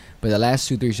 But the last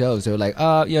 2-3 shows, they were like,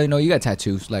 you know, you got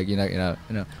tattoos, like, you know.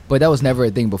 But that was never a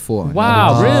thing before.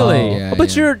 Wow, really? Yeah,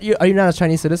 but are you not a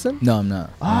Chinese citizen? No, I'm not.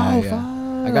 Oh, fuck.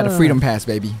 I got a freedom pass,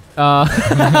 baby.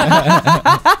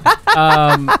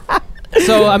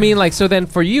 So I mean, like, so then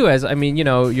for you, as I mean, you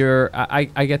know,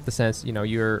 I get the sense, you know,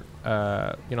 you're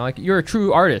you know, like, you're a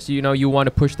true artist. You know, you want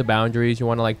to push the boundaries, you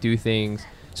want to, like, do things.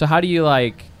 So how do you,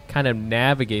 like, kind of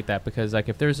navigate that? Because, like,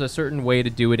 if there's a certain way to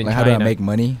do it in like, China, how do I make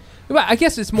money? Well, I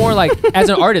guess it's more like, as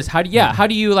an artist, how do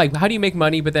you make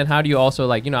money? But then how do you also,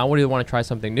 like, you know, I really want to try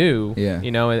something new,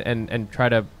 you know, and try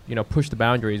to, you know, push the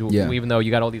boundaries, even though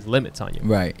you got all these limits on you.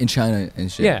 Right, in China and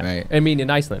shit. Right. I mean, in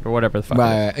Iceland or whatever the fuck.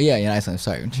 Right. Yeah, in Iceland.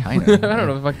 Sorry, in China. I don't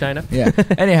know, fuck China. Yeah.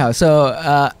 Anyhow,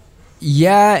 so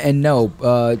yeah and no.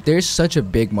 There's such a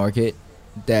big market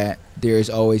that there's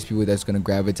always people that's gonna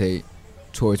gravitate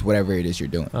towards whatever it is you're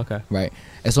doing. Okay. Right.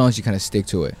 As long as you kind of stick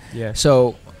to it. Yeah.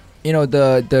 So, you know,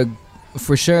 the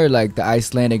for sure, like, the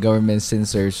Icelandic government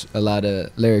censors a lot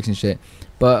of lyrics and shit,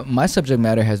 but my subject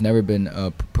matter has never been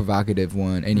a provocative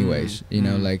one anyways. You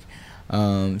know, like,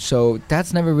 so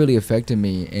that's never really affected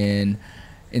me. And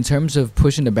in terms of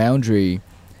pushing the boundary,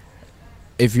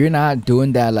 if you're not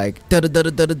doing that, like,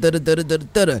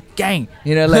 gang,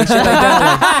 you know, like, shit like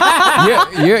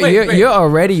that, like, you're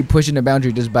already pushing the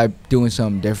boundary just by doing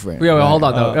something different. Yeah, hold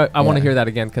on though. I want to hear that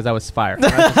again because that was fire.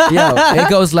 Yo, it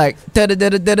goes like gang,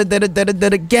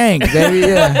 baby.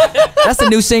 Yeah, that's the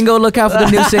new single. Look out for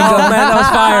the new single. Oh, man, that was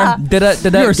fire.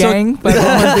 Gang.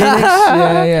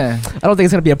 Yeah. I don't think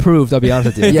it's gonna be approved. I'll be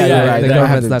honest with you. Yeah, you're right. The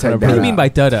government's not gonna What do approve. you mean by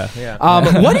dada? Yeah.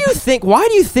 What do you think? Why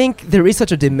do you think there is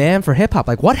such a demand for hip hop?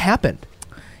 Like, what happened?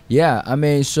 Yeah, I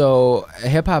mean, so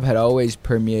hip hop had always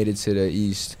permeated to the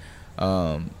East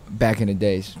back in the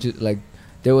days. Just like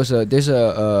there's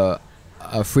a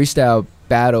freestyle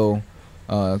battle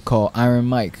called Iron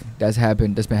Mike that's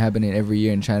been happening every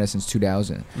year in China since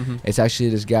 2000. It's actually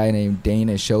this guy named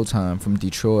Dana Showtime from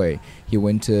Detroit. He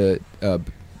went to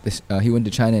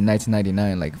China in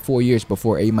 1999, like 4 years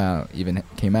before 8 Mile even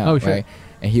came out. Oh, shit. Right?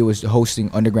 And he was hosting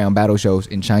underground battle shows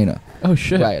in China. Oh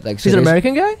shit! Right, like, so He's an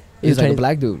American guy. He's like a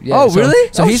black dude. Yeah. Oh,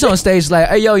 really? So he's on stage like,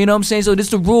 hey, yo, you know what I'm saying? So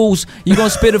this the rules. You gonna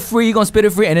spit it free.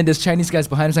 And then there's Chinese guys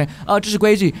behind him saying, oh, just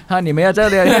crazy, honey, man.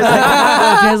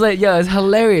 It's like, yo, it's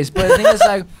hilarious. But the thing is,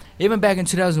 like, even back in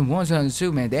 2001,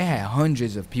 2002, man, they had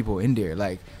hundreds of people in there.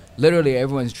 Like, literally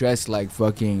everyone's dressed like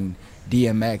fucking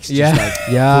DMX. Yeah. Just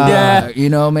like, you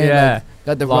know, man. Yeah. Like,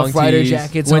 got the Long Rough Rider tees,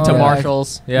 jackets went on. to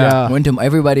Marshalls. Yeah.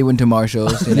 Everybody went to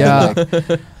Marshalls. You know,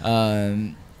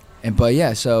 Yeah. But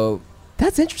yeah, so.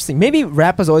 That's interesting. Maybe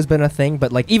rap has always been a thing,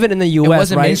 but, like, even in the U.S., It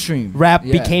wasn't right? mainstream. Rap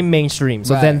Yeah. became mainstream,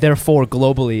 so Right. then therefore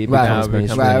globally it becomes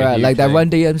mainstream. Right. Like that thing. Run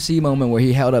DMC moment where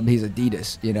he held up his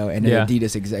Adidas, you know, and then Yeah.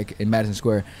 Adidas exec in Madison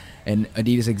Square, and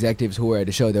Adidas executives who were at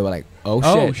the show, they were like, "Oh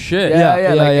Oh shit, shit! yeah,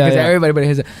 like, because yeah. everybody but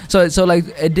his." So like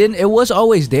it was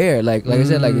always there. Like I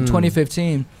said, like in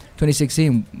 2015,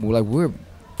 2016, like we were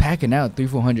packing out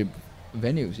 300-400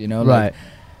 venues, you know, Right. like,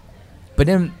 but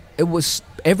then it was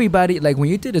everybody, like, when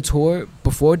you did a tour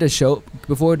before the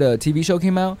TV show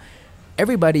came out,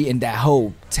 everybody in that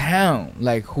whole town,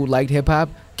 like, who liked hip hop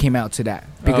came out to that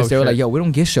because they were like, yo, we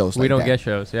don't get shows like that. We don't get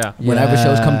shows. Yeah. Whenever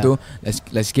shows come through,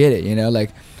 let's get it, you know,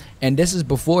 like. And this is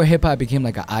before hip hop became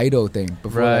like an idol thing,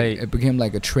 before Right. like, it became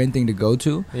like a trend thing to go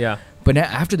to. Yeah. But then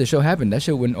after the show happened, that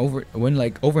shit went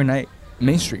like overnight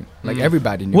mainstream. Like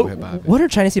everybody knew hip hop. What are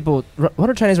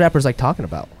Chinese rappers like talking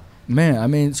about? Man, I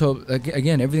mean, so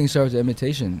again, everything starts with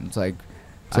imitation. It's like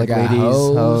I got ladies,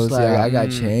 hoes, like, I got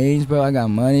change, bro. I got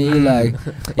money, like,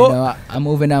 you know, I'm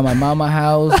moving out my mama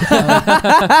house. You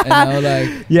know,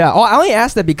 like, yeah. I only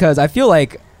asked that because I feel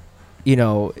like, you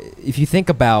know, if you think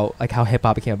about like how hip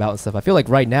hop became about and stuff, I feel like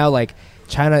right now, like,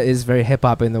 China is very hip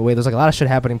hop in the way there's like a lot of shit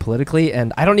happening politically,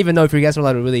 and I don't even know if you guys are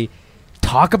allowed to really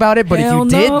talk about it, but Hell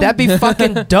if you no. did, that'd be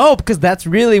fucking dope, because that's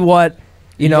really what,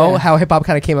 you know, how hip hop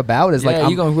kind of came about is like,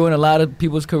 you're gonna ruin a lot of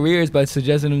people's careers by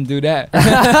suggesting them do that.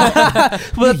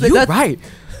 well, you're right.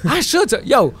 I should.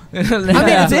 Yo, I mean,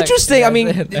 it's interesting. I mean,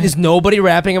 is nobody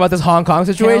rapping about this Hong Kong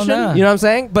situation? Hell no. You know what I'm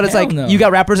saying? But it's Hell like no. you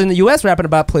got rappers in the U.S. rapping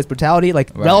about police brutality,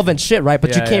 like relevant shit, right?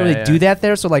 But you can't really do that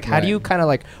there. So like, how do you kind of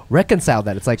like reconcile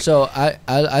that? It's like, so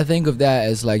I think of that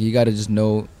as like, you got to just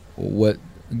know what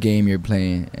game you're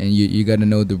playing, and you got to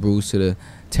know the rules to the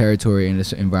territory and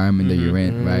the environment that you're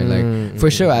in, right? Like,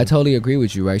 for sure, I totally agree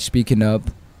with you, right? Speaking up,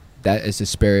 that is the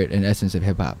spirit and essence of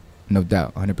hip hop, no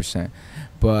doubt, 100%.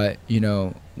 But, you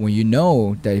know, when you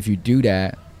know that if you do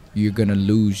that, you're gonna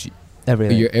lose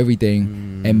your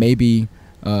everything, and maybe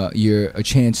you're a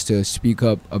chance to speak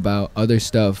up about other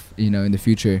stuff, you know, in the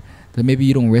future, then maybe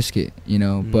you don't risk it, you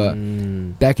know. But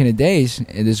back in the days,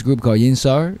 in this group called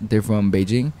Yinsar, they're from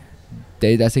Beijing,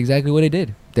 that's exactly what they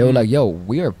did. They were like, yo,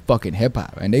 we are fucking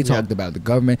hip-hop. And they talked about the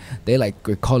government. They like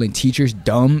were calling teachers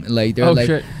dumb. Like, they're like,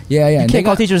 shit. Yeah. You can't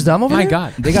call teachers dumb over my there?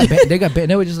 God. They got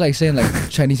banned. They were just like saying like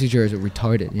Chinese teachers are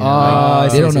retarded. You know?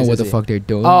 Like, they don't know what the fuck they're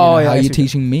doing. Oh, you know, yeah, how you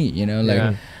teaching me? You know,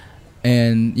 like,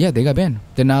 and they got banned.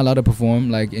 They're not allowed to perform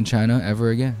like in China ever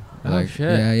again. Like,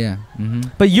 shit. Yeah. Mm-hmm.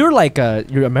 But you're like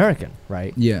you're American,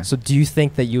 right? Yeah. So do you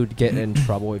think that you would get in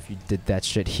trouble if you did that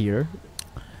shit here?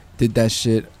 Did that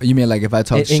shit? You mean like if I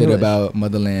talk shit about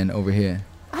motherland over here?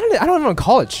 I don't even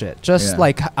call it shit. Just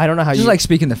like I don't know how just like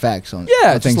speaking the facts on.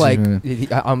 Yeah, just like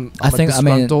I'm a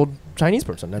disgruntled Chinese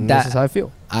person, and this is how I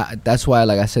feel. That's why,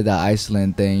 like I said, that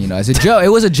Iceland thing, you know, as a joke. It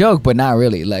was a joke, but not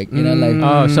really. Like, you know, like.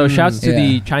 Oh, so shouts to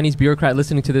the Chinese bureaucrat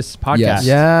listening to this podcast. Yes.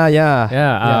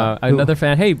 Yeah. Another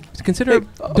fan. Hey, consider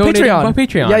donating Patreon. on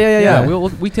Patreon. Yeah.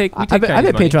 We take. I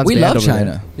bet Patreon's we love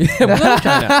China. Yeah, we love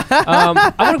China.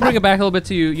 I want to bring it back a little bit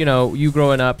to you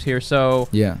growing up here. So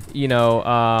your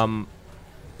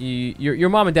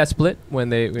mom and dad split when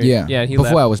they he before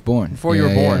left. I was born. Before you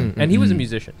were born, and he was a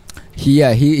musician.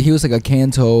 He was like a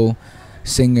canto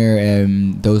singer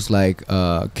and those like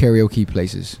karaoke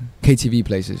places, KTV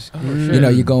places. You know,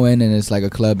 you go in and it's like a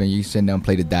club and you sit down,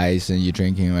 play the dice, and you're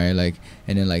drinking, right? Like,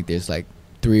 and then like there's like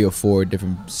 3 or 4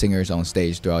 different singers on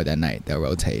stage throughout that night that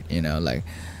rotate. You know, like.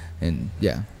 And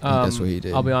that's what he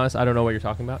did. I'll be honest, I don't know what you're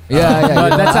talking about. Yeah.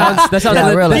 But that sounds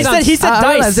lit. Really. He said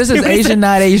dice. This is Asian,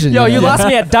 not Asian. Yo, you lost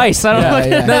me at dice. I don't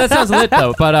know. No, that sounds lit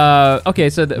though. But okay,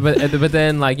 so but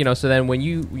then like so then when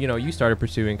you started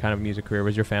pursuing kind of music career,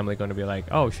 was your family going to be like,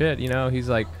 oh shit, he's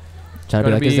like trying to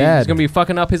be like his dad. He's gonna be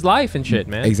fucking up his life and shit,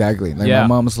 man. Exactly. Like my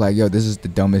mom was like, yo, this is the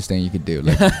dumbest thing you could do.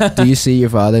 Like, do you see your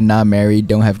father not married,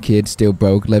 don't have kids, still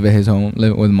broke, live at his home,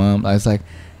 live with mom? I was like,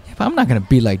 I'm not gonna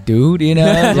be like, dude, you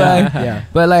know.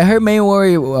 But like her main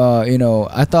worry,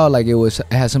 I thought like it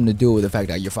had something to do with the fact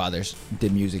that your father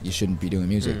did music, you shouldn't be doing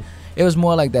music. It was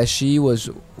more like that she was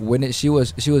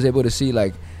able to see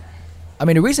like, I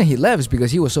mean, the reason he left is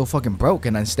because he was so fucking broke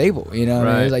and unstable, you know.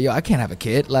 Right. He was like, yo, I can't have a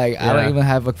kid, like I don't even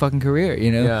have a fucking career,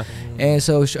 you know. Yeah. And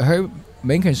so her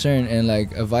main concern and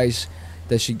like advice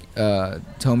that she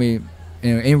told me,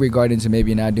 in regarding to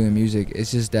maybe not doing music,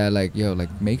 it's just that like, yo,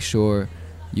 like make sure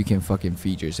you can fucking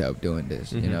feed yourself doing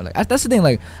this, you know. Like that's the thing.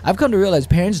 Like I've come to realize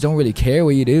parents don't really care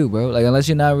what you do, bro. Like unless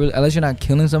you're not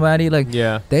killing somebody, like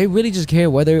they really just care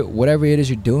whether whatever it is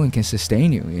you're doing can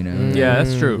sustain you, you know. Yeah,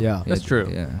 that's true. Yeah, that's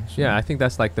true. Yeah, I think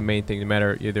that's like the main thing. No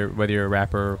matter whether you're a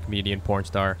rapper, comedian, porn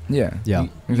star. Yeah,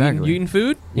 exactly. You eating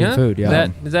food? Yeah, food.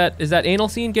 Yeah. Is that anal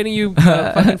scene getting you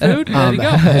fucking food? There you go.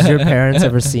 Has your parents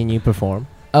ever seen you perform?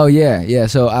 Oh yeah.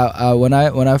 So I when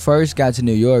I first got to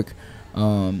New York,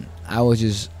 I was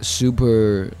just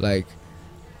super like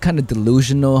kind of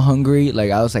delusional hungry.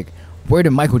 Like I was like, where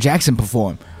did Michael Jackson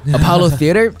perform? Apollo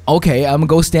Theater? Okay, I'm gonna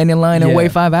go stand in line and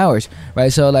wait 5 hours.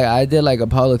 Right. So like I did like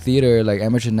Apollo Theater like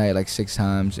amateur night like 6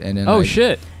 times, and then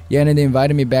shit. Yeah, and then they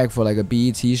invited me back for like a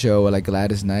BET show with like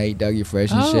Gladys Knight, Dougie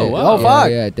Fresh and shit. Wow. Oh fuck.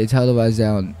 Yeah, they televised that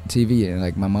on TV, and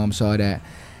like my mom saw that,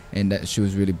 and that she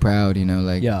was really proud, you know,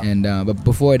 like. Yeah. And but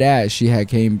before that, she had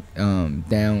came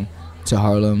down to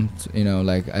Harlem,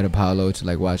 like at Apollo to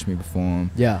like watch me perform.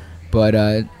 Yeah. But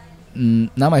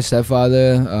not my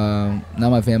stepfather, not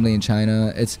my family in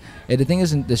China. The thing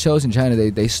is, the shows in China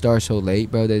they start so late,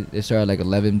 bro. They start at like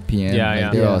 11 p.m.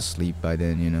 They're all asleep by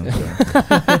then, you know. So,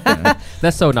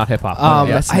 That's so not hip hop.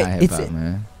 That's not hip hop,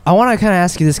 man. I want to kind of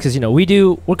ask you this because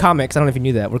we're comics. I don't know if you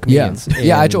knew that. We're comedians.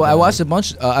 Yeah. I watched a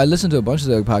bunch. I listened to a bunch of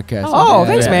the podcasts. Oh,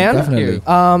 thanks, man. Definitely.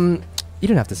 You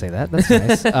didn't have to say that. That's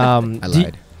nice. I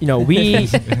lied. We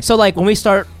so like one of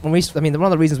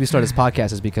the reasons we started this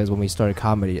podcast is because when we started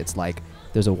comedy, it's like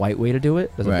there's a white way to do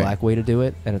it, there's a black way to do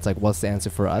it, and it's like, what's the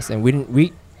answer for us? And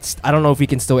I don't know if we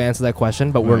can still answer that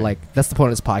question, but we're like, that's the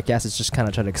point of this podcast. It's just kind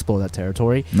of trying to explore that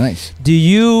territory. Nice. Do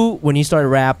you, when you started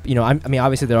rap, I mean,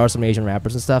 obviously there are some Asian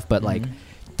rappers and stuff, but like,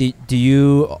 do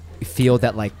you feel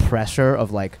that like pressure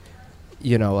of like,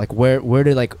 like where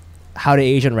did like, how do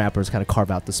Asian rappers kind of carve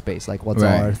out the space? Like, what's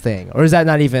our thing? Or is that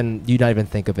not even, do you not even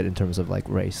think of it in terms of like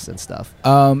race and stuff?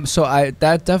 So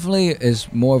that definitely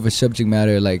is more of a subject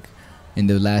matter like in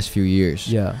the last few years.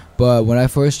 Yeah. But when I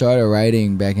first started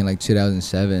writing back in like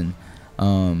 2007,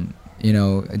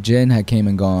 Jen had came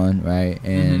and gone, right?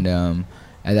 And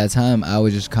at that time, I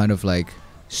was just kind of like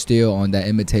still on that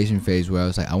imitation phase where I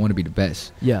was like, I want to be the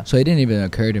best. Yeah. So it didn't even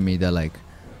occur to me that like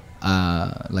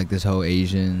this whole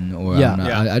Asian or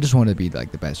I just want to be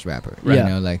like the best rapper,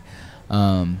 right?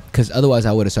 Because otherwise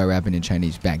I would have started rapping in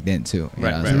Chinese back then too.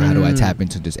 How do I tap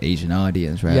into this Asian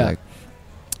audience, right? Yeah.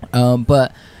 Like,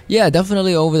 but yeah,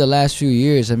 definitely over the last few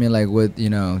years, I mean, like with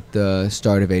the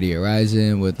start of 88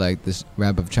 Rising, with like this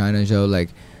Rap of China show,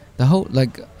 like the whole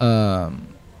like I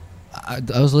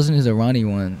was listening to the Ronnie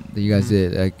one that you guys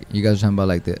did. Like you guys were talking about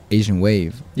like the Asian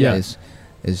wave. Yeah.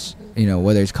 Is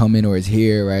whether it's coming or it's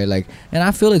here, right? Like, and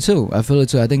I feel it too. I think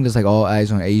there's like all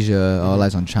eyes on Asia, all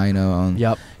eyes on China,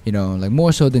 like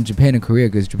more so than Japan and Korea,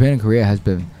 because Japan and Korea has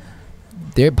been,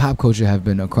 their pop culture have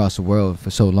been across the world for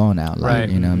so long now, like, right.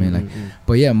 You know what I mean? Like,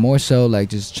 but yeah, more so like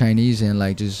just Chinese and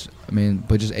like just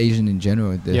Asian in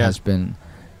general that has been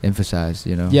emphasized,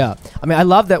 Yeah, I mean, I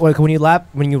love that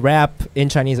when you rap in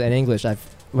Chinese and English.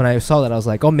 When I saw that, I was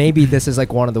like, oh, maybe this is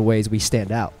like one of the ways we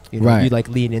stand out. Right. You like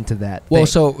lean into that. Well,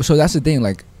 so that's the thing.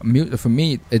 Like, for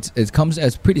me, it comes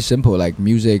as pretty simple. Like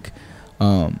music,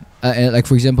 and like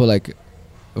for example, like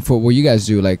for what you guys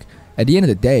do, like at the end of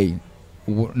the day,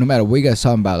 no matter what you guys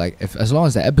talking about, like as long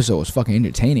as the episode was fucking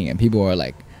entertaining and people are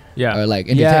like, you know what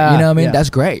I mean? That's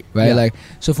great, right? Yeah. Like,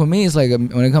 so for me, it's like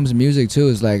when it comes to music too,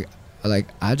 it's like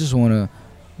I just want to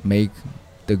make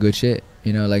the good shit,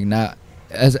 like not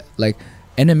as like.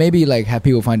 And then maybe like have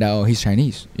people find out, oh, he's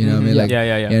Chinese. You know what I mean? Like,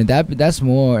 And that's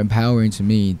more empowering to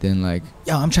me than like,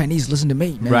 yo, I'm Chinese. Listen to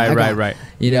me, man. Right.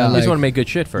 You know, you just want to make good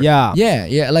shit first. Yeah.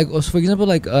 Like for example,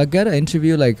 like I got an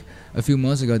interview like a few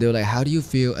months ago. They were like, how do you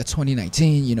feel at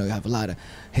 2019? You have a lot of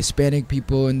Hispanic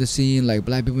people in the scene, like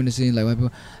black people in the scene, like white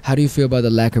people. How do you feel about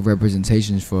the lack of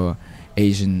representations for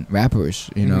Asian rappers?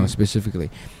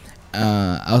 Specifically.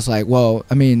 I was like, well,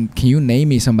 I mean, can you name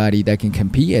me somebody that can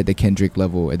compete at the Kendrick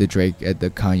level, at the Drake, at the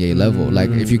Kanye level? Like,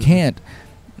 if you can't,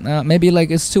 maybe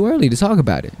like it's too early to talk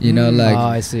about it. Like,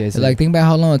 I see. Like, think about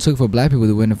how long it took for black people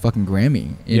to win a fucking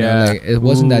Grammy. You know, like it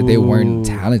wasn't that they weren't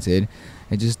talented.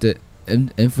 It just the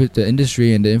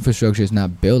industry and the infrastructure is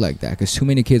not built like that. Because too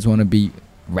many kids want to be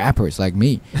rappers like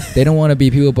me. They don't want to be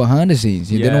people behind the scenes.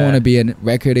 They don't want to be a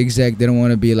record exec. They don't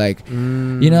want to be like, you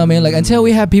know what I mean? Like, until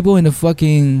we have people in the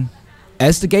fucking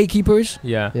as the gatekeepers,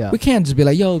 we can't just be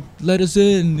like, yo, let us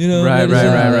in,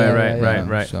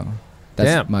 Right. So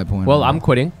that's my point. Well, I'm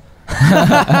quitting. You're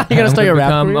gonna start your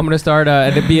rap career? I'm gonna start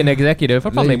to be an executive.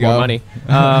 I'll probably make more money.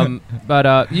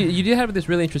 But you did have this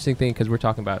really interesting thing, because we're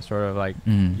talking about sort of like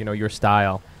your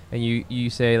style, and you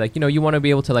say like you want to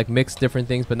be able to like mix different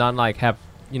things, but not like have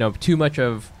too much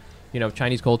of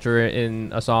Chinese culture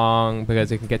in a song,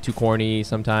 because it can get too corny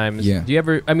sometimes. Do you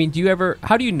ever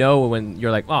how do you know when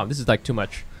you're like, oh, this is like too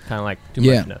much, kind of like too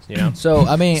muchness, So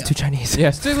I mean, it's too Chinese. Yeah,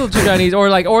 it's a little too Chinese, or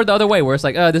the other way, where it's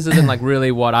like, this isn't like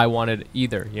really what I wanted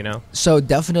either, So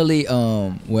definitely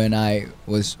when I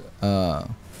was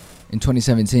in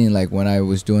 2017, like when I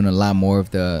was doing a lot more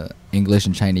of the English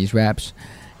and Chinese raps,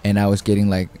 and I was getting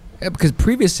like, because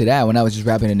previous to that, when I was just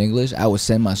rapping in English, I would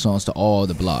send my songs to all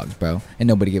the blogs, bro, and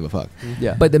nobody give a fuck.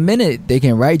 Yeah. But the minute they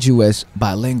can write you as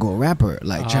bilingual rapper,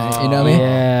 like Chinese, you know what I mean?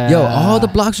 Yeah. Yo, all the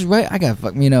blogs was right. I got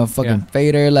fucking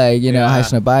Fader, like High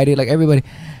Snobody, like everybody.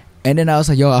 And then I was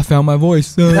like, yo, I found my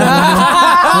voice. You know what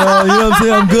I'm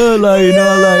saying? I'm good, I'm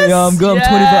good. I'm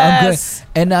 25. I'm good.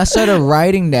 And I started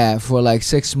writing that for like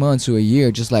 6 months to a year,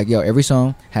 just like, yo, every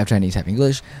song half Chinese, half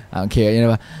English. I don't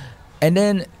care, And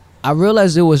then I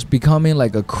realized it was becoming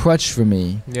like a crutch for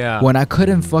me when I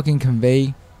couldn't fucking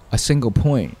convey a single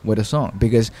point with a song,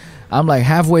 because I'm like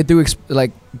halfway through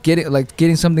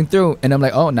getting something through, and I'm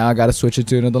like, oh, now I gotta switch it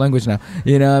to another language now.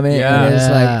 You know what I mean? Yeah. And it's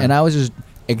like, and I was just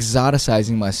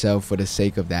exoticizing myself for the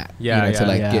sake of that.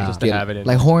 To have it in.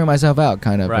 Like whoring myself out,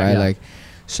 kind of, right? Yeah. Like,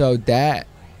 so that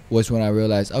was when I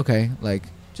realized, okay, like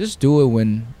just do it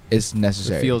when it's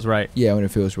necessary. It feels right. Yeah, when it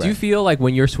feels right. Do you feel like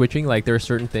when you're switching, like there are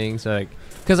certain things like,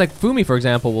 because like Fumi, for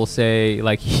example, will say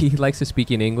like he likes to speak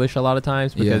in English a lot of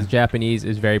times because Japanese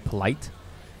is very polite.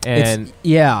 And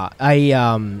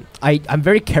I'm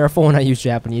very careful when I use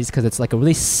Japanese, because it's like a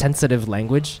really sensitive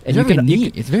language, and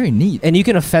it's very neat, and you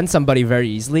can offend somebody very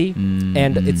easily.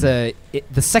 And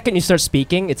the second you start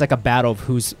speaking, it's like a battle of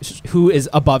who is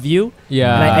above you.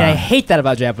 Yeah, and I hate that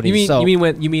about Japanese.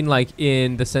 You mean like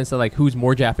in the sense that like who's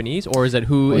more Japanese, or is it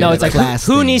who? No, it's like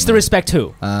who needs to respect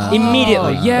who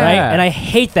immediately. Yeah, right. And I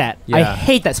hate that. I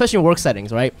hate that, especially in work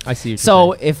settings. Right. I see.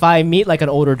 So if I meet like an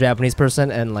older Japanese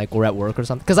person and like we're at work or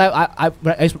something.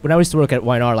 because when I used to work at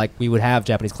Y&R, like we would have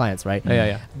Japanese clients, right?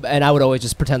 Yeah. And I would always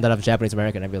just pretend that I'm Japanese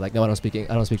American. I'd be like, no, I don't speak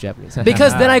Japanese,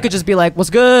 because then I could just be like, what's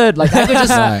good? Like I could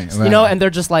just, you know, and they're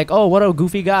just like, oh, what a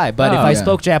goofy guy. But if I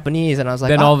spoke Japanese and I was like,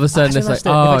 then all of a sudden it's like,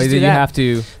 oh, you have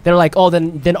to. They're like, oh,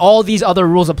 then all these other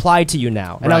rules apply to you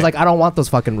now. And I was like, I don't want those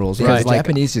fucking rules. Because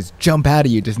Japanese just jump out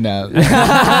of you just now. So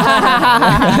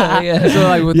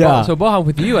Bohan,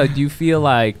 with you, do you feel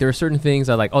like there are certain things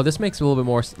that like, oh, this makes it a little bit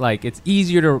more like it's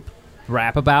easier to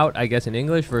rap about, I guess, in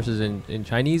English versus in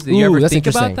Chinese? Did you ever think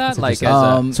about that? Like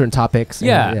certain topics?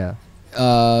 Yeah.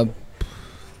 I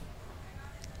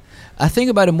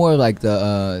think about it more like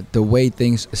the way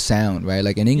things sound, right?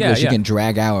 Like in English, you can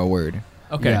drag out a word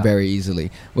very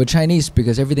easily. With Chinese,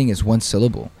 because everything is one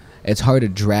syllable, it's hard to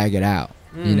drag it out.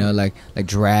 You know, like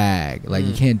drag, like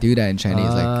you can't do that in Chinese.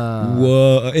 Like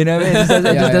whoa, you know what I mean?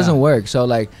 It just doesn't work. So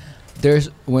like, there's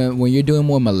when you're doing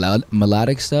more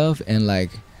melodic stuff and like,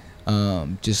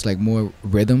 just like more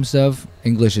rhythm stuff,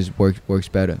 English works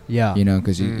better. Yeah, you know,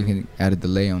 because you can add a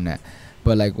delay on that.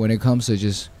 But like when it comes to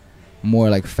just more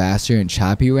like faster and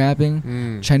choppy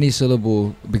rapping, Chinese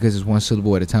syllable, because it's one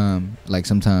syllable at a time, like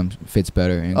sometimes fits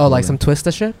better. Like some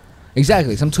twisted shit.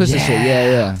 Exactly, some twisted shit.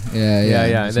 Yeah.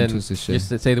 And then just to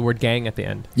say the word gang at the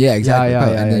end. Yeah, exactly.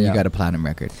 And then you got a platinum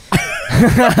record.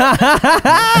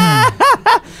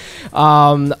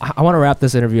 I want to wrap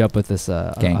this interview up with this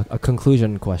a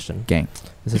conclusion question. Gang.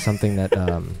 This is something that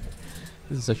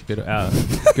this is such a good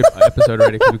episode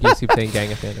already, because we can keep saying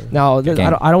gang at the end. No,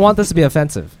 I don't want this to be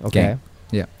offensive. Okay. Gang.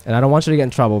 Yeah. And I don't want you to get in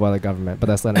trouble by the government, but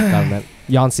the Icelandic government.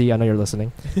 Yansi, I know you're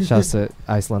listening. Shouts to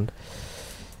Iceland.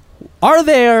 Are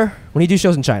there, when you do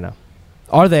shows in China,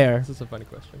 this is a funny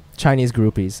question, Chinese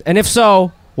groupies? And if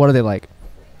so, what are they like?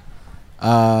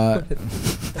 Well,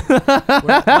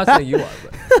 I'm not saying you are,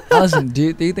 but Allison, do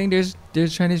you think there's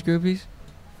Chinese groupies?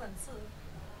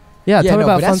 Yeah, tell me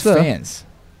about that's fans.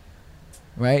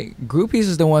 Right? Groupies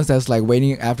is the ones that's like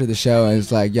waiting after the show and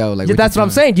it's like, yo, like that's what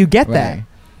I'm saying. You get that.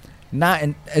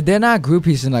 They're not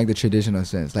groupies in like the traditional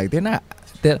sense. Like they're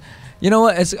you know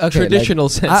what? It's okay. Traditional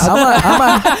like, sense.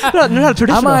 Not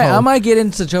traditional. I might get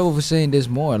into trouble for saying this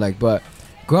more. Like, but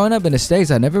growing up in the States,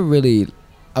 I never really,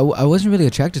 I wasn't really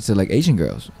attracted to like Asian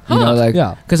girls. You know, like,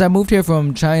 because I moved here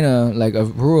from China, like a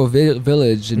rural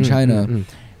village in China,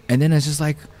 and then it's just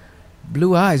like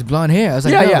blue eyes, blonde hair. I was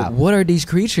like, what are these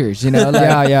creatures? You know,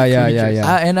 like,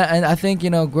 yeah. And I think,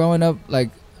 you know, growing up like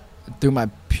through my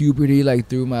puberty, like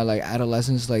through my like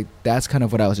adolescence, like that's kind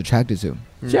of what I was attracted to.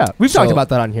 Yeah, we've talked about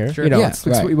that on here. Sure. You know, it's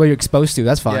what you're exposed to.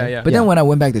 That's fine. But then when I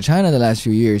went back to China the last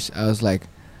few years, I was like,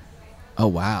 oh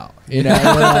wow, you know,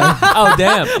 oh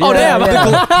damn,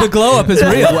 the glow up is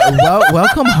real.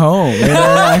 Welcome home. You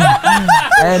know?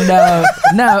 And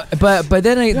now, but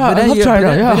then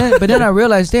I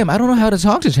realized, damn, I don't know how to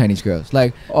talk to Chinese girls.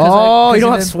 Like, you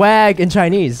don't have swag in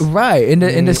Chinese, right? In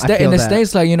the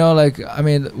States, like, you know, like, I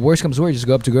mean, worst comes to worst, just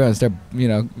go up to a girl and start, you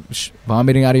know,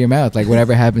 vomiting out of your mouth, like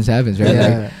whatever happens, right?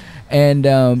 Like,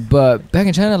 and but back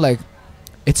in China, like,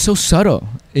 it's so subtle,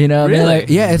 you know. Really? I mean, like,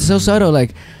 it's so subtle,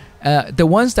 like. The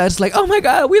ones that's like, oh my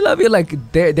god, we love you, like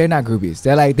they're not groupies.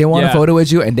 They're like, they want a photo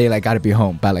with you and they like gotta be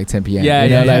home by like 10 p.m.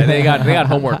 Like, they got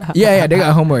homework. They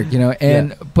got homework, you know.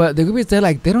 And but the groupies, they're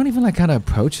like, they don't even like kind of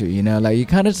approach you, you know. Like you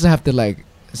kind of just have to like,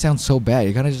 it sounds so bad.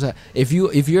 You kind of just if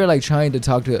you're like trying to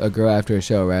talk to a girl after a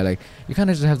show, right? Like you kind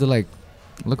of just have to like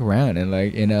look around and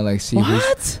like, you know, like see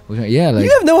what. Like you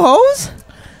have no hoes.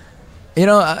 You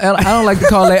know, I don't like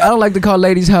to call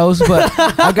ladies hoes, but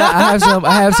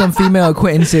I have some female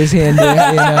acquaintances here and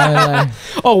there. You know, like.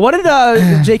 Oh, what did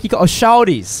Jakey call?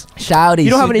 Shouties. Shouties. You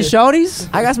don't have any shouties?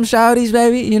 I got some shouties,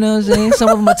 baby. You know what I'm saying? Some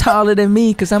of them are taller than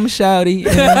me because I'm a shouty. You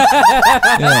know?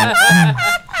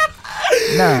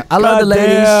 Nah, I love the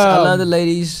ladies. I love the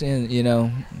ladies, and you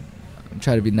know.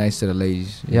 Try to be nice to the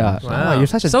ladies. Yeah. Wow. You're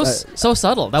such so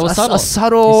subtle. That was subtle. A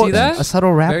subtle. You see that? A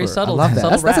subtle rapper. Very subtle. I love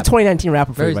that. That's a 2019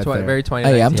 rapper for you right there. Very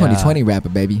 2019. Hey, I'm 2020 rapper,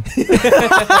 baby.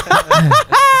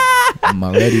 I'm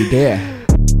already there.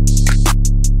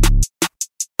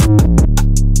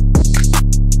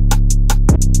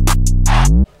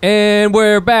 And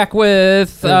we're back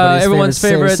with everyone's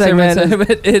favorite segment.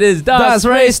 It is Das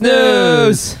Race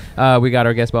News. We got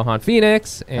our guest Bohan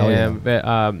Phoenix, and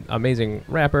amazing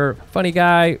rapper, funny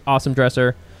guy, awesome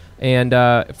dresser. And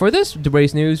for this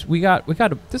Race News, we got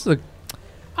this is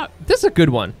a good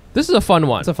one. This is a fun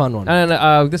one. It's a fun one.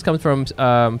 And this comes from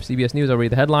CBS News. I'll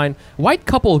read the headline: White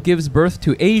couple gives birth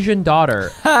to Asian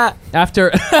daughter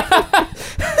after.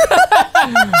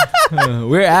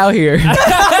 We're out here.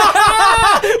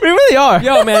 We really really are.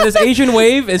 Yo, man, this Asian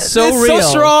wave is so it's real. so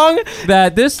strong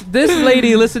that this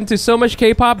lady listened to so much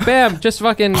K-pop. Bam, just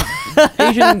fucking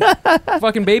Asian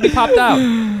fucking baby popped out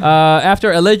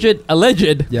after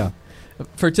alleged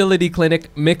fertility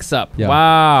clinic mix-up. Yeah.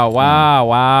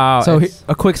 Wow. So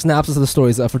a quick synopsis of the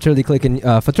story is a fertility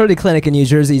clinic in New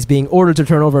Jersey is being ordered to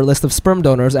turn over a list of sperm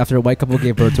donors after a white couple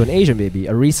gave birth to an Asian baby.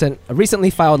 A recently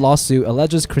filed lawsuit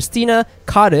alleges Christina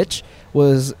Cottage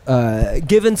was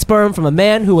given sperm from a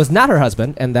man who was not her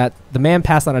husband, and that the man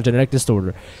passed on a genetic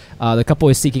disorder. The couple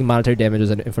is seeking monetary damages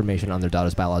and information on their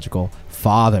daughter's biological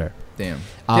father. Damn.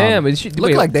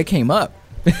 Looked like they came up.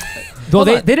 Well,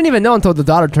 they didn't even know until the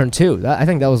daughter turned 2. I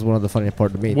think that was one of the funny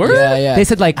part to me. Yeah. They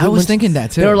said like I was thinking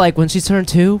that too. They were like, when she turned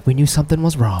 2, we knew something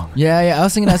was wrong. Yeah. I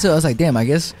was thinking that too. I was like, damn. I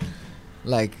guess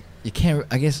like you can't.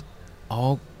 I guess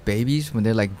all babies when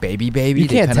they're like baby, you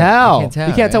can't tell. You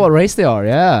can't tell what race they are.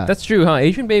 Yeah, that's true, huh?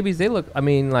 Asian babies, they look. I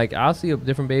mean, like I'll see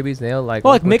different babies. They'll like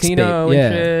mixed Latino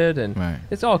and shit, and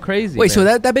it's all crazy. Wait, man.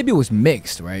 So that baby was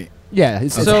mixed, right? Yeah,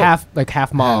 it's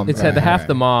half mom. It's half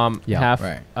the mom, half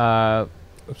right.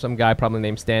 Some guy probably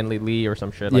named Stanley Lee or some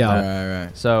shit like that.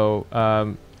 Right.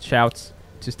 So shouts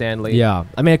to Stanley. Yeah,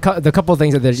 I mean the couple of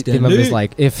things that they remember is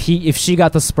like if she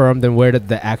got the sperm, then where did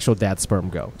the actual dad's sperm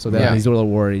go? So then he's a little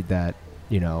worried that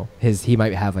he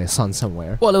might have a son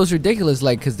somewhere. Well, it was ridiculous,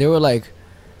 like because they were like,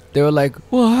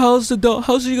 well, how's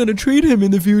she gonna treat him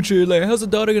in the future? Like, how's the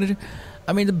daughter gonna?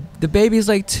 I mean, the baby is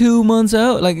like 2 months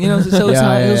out, like so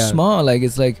it's small, like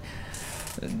it's like.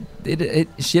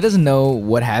 She doesn't know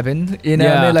what happened, what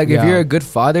I mean? Like if you're a good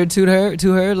father to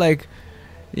her, like,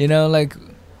 like,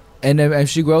 and if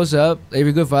she grows up, if you're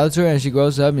a good father to her and she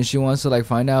grows up and she wants to like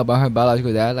find out about her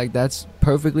biological dad, like that's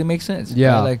perfectly makes sense.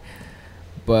 Yeah, right? Like,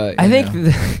 but I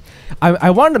think I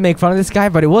wanted to make fun of this guy,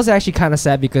 but it was actually kind of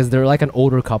sad because they're like an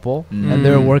older couple and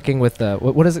they're working with the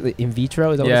what is it, in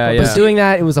vitro? Is that what it's called? But doing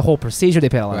that, it was a whole procedure. They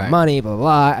paid a lot of money, blah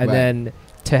blah, and then.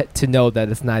 To know that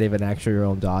it's not even actually your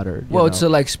own daughter. Well, to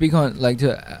like speak on, like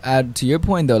to add to your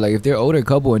point though, like if they're older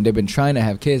couple and they've been trying to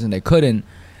have kids and they couldn't,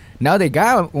 now they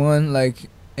got one, like,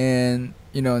 and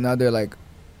now they're like,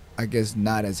 I guess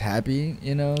not as happy,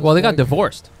 Well, they got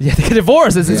divorced. Yeah, they got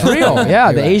divorced. It's real.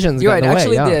 Yeah, the Asians. You're right.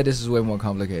 Actually, yeah, this is way more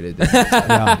complicated.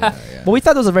 But we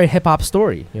thought it was a very hip hop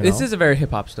story. This is a very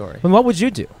hip hop story. And what would you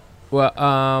do? Well,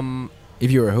 if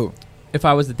you were who? If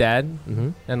I was the dad,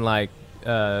 and like.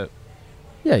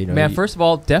 Yeah, man, first of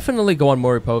all, definitely go on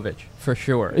Maury Povich for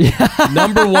sure.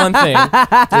 Number one thing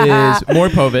is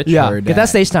Maury Povich. Yeah, get that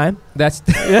stage time. That's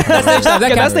stage time.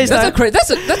 That's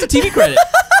a TV credit.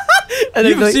 And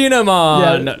you've seen him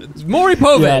on Maury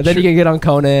Povich. Yeah, then you can get on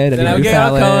Conan. And I would get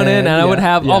on Conan, and I would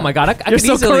have. Oh my god, I You're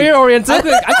could so career oriented.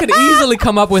 I could easily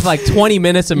come up with like 20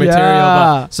 minutes of material.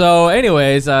 Yeah. So,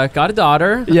 anyways, got a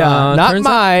daughter. Yeah, not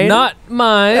mine. Not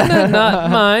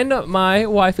mine. My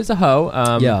wife is a hoe.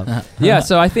 Yeah.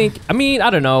 So I think. I mean, I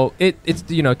don't know. It's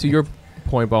to your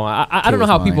point, Bohan. I don't know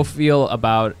how people feel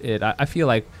about it. I feel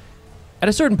like at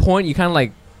a certain point, you kind of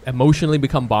like emotionally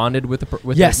become bonded with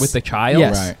the child.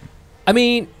 Yes. Right. I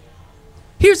mean,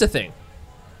 here's the thing.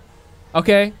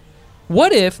 Okay?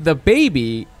 What if the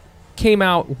baby came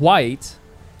out white?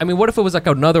 I mean, what if it was like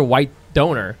another white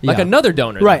donor? Like another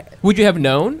donor. Right. Would you have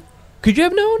known? Could you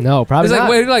have known? No, probably not.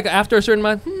 Like after a certain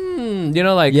amount,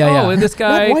 this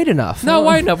guy. Not white enough. Not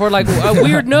white enough. Or like a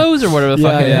weird nose or whatever the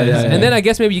fuck it is. And then I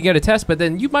guess maybe you get a test, but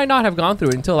then you might not have gone through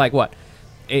it until like what?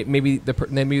 Maybe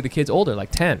the kid's older, like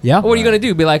 10. Yeah. What are you gonna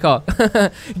do? Be like, oh,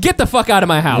 get the fuck out of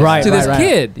my house to this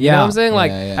kid. You know what I'm saying?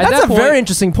 Like, at that's that point, very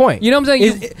interesting point. You know what I'm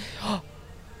saying?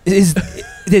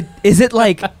 Is it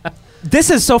like this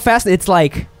is so fast? It's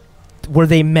like, were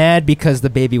they mad because the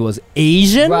baby was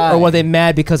Asian, or were they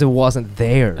mad because it wasn't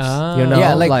theirs?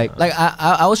 Yeah, like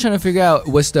I was trying to figure out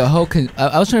what's the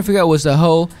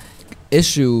whole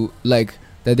issue, like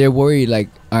that they're worried, like,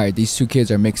 all right, these two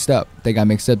kids are mixed up. They got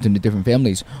mixed up into different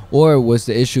families. Or was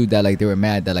the issue that, like, they were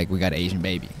mad that, like, we got an Asian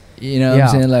baby? You know what I'm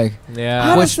saying? Like,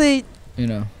 honestly,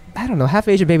 I don't know. Half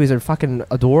Asian babies are fucking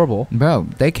adorable. Bro,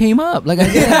 they came up. Like, I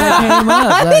said, they came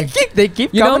up. Like, they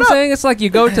keep you know what I'm up. saying? It's like you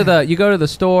go to the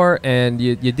store and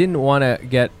you didn't want to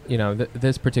get,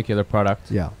 this particular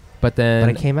product. Yeah. But then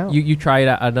it came out. You try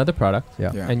another product.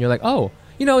 Yeah. And you're like, oh.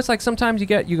 It's like sometimes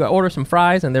you order some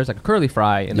fries and there's like a curly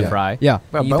fry in the fry. Yeah.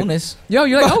 Bonus.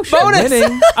 You're like, oh shit. Bonus.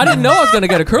 I didn't know I was gonna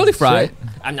get a curly fry.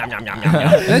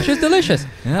 That's just delicious.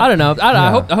 Yeah. I don't know. I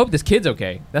hope this kid's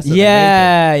okay. That's the main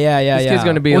thing. This kid's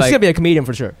gonna be she's gonna be a comedian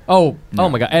for sure. Oh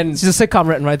my god. And she's a sitcom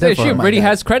written right there. She already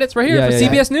has credits right here for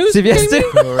CBS News. CBS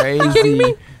News. Are you kidding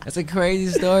me? That's a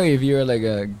crazy story. If you're like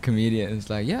a comedian,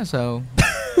 it's like, yeah, so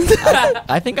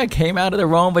I think I came out of the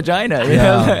wrong vagina. You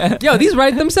know? Yo, these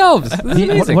write themselves.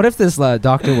 What if this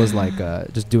doctor was like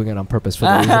just doing it on purpose for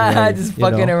the Asian way, just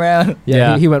fucking around?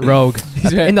 Yeah, he went rogue.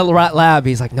 In the lab,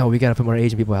 he's like, no, we gotta put more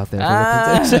Asian people out there.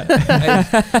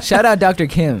 Shout out Dr.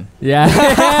 Kim. Yeah.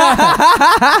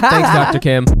 Thanks, Dr.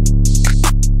 Kim.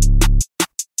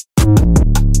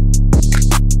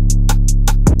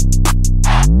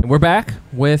 We're back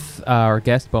with our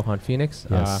guest, Bohan Phoenix.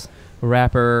 Yes.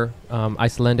 Rapper,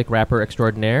 Icelandic rapper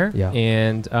extraordinaire. Yeah.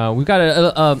 And we've got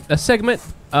a segment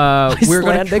we're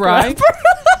going to try.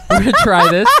 We're going to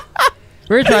try this.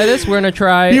 We're going to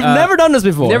try. You've never done this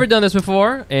before. Never done this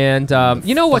before. And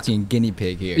you know what? Fucking guinea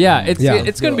pig here. Yeah,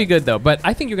 it's going to be good, though. But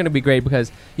I think you're going to be great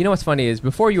because you know what's funny is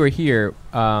before you were here,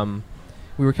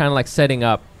 we were kind of like setting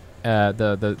up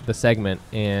the segment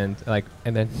and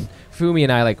then Fumi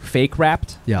and I like fake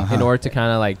rapped in order to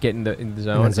kind of like get in the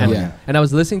zone. And I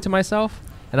was listening to myself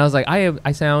and I was like,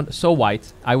 I sound so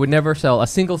white. I would never sell a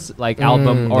single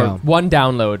album or one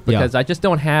download because I just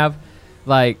don't have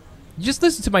just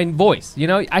listen to my voice. You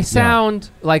know, I sound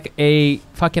like a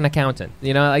fucking accountant.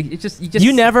 You know, like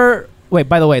you never wait.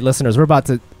 By the way, listeners, we're about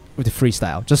to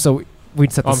freestyle just so we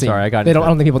set the scene. I'm sorry, I got it. I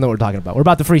don't think people know what we're talking about. We're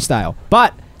about to freestyle,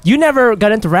 but you never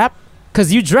got into rap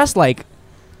because you dress like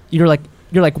you're like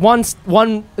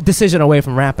one decision away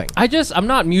from rapping. I'm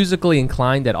not musically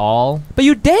inclined at all. But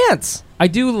you dance. I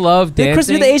do love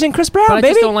dancing. You're the Asian Chris Brown, but baby.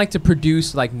 I just don't like to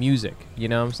produce like music. You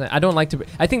know what I'm saying? I don't like to.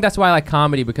 I think that's why I like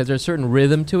comedy because there's a certain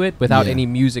rhythm to it without any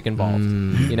music involved.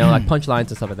 You know, like punchlines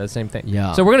and stuff like that. Same thing.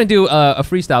 Yeah. So we're gonna do a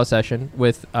freestyle session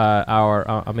with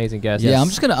our amazing guest. Yeah,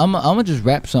 I'm gonna just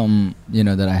rap something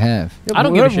that I have. I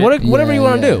don't give a shit. Whatever you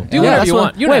want to do. Do whatever you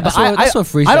want. That's what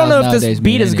freestyle. I don't know if this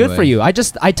beat is good for you. I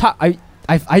just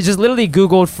literally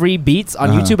Googled free beats on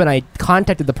YouTube and I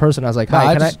contacted the person. I was like,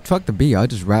 hi, fuck the beat. I'll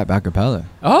just rap a cappella.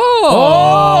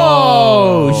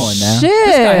 Shit.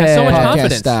 This guy has so much Podcast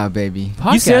confidence. style, baby.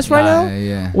 You serious right now?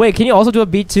 Yeah. Wait, can you also do a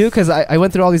beat too? Because I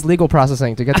went through all these legal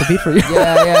processing to get the beat for you.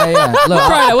 Yeah.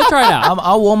 Look, we'll try it out.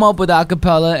 I'll warm up with a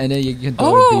cappella and then you can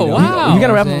throw the beat on. Wow. You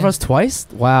gotta rap for us twice?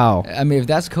 Wow. I mean, if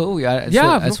that's cool. Of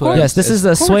course. Yes, this is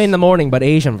the Sway in the Morning, but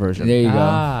Asian version. There you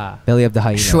go. Belly of the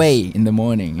Hyena. Shui in the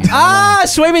morning.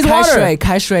 Shui means water.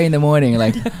 Kai shui in the morning,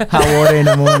 like hot water in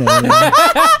the morning.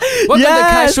 Welcome to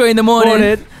Kai shui in the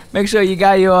morning. Make sure you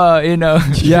got your,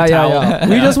 Yeah.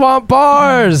 We just want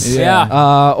bars.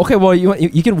 Yeah. Okay, well,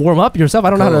 you can warm up yourself. I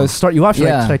don't know how to start you off. Should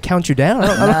I count you down?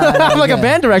 I'm like a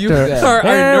band director. You are a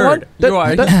nerd. You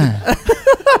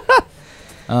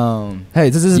are. Hey,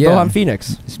 this is Bohan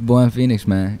Phoenix. It's Bohan Phoenix,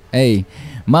 man. Hey.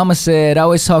 Mama said,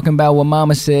 always talking about what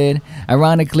mama said.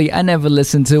 Ironically, I never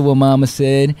listened to what mama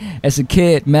said. As a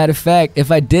kid, matter of fact, if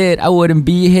I did, I wouldn't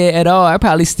be here at all. I'd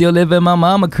probably still live in my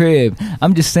mama crib.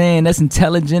 I'm just saying, as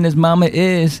intelligent as mama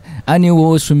is, I knew what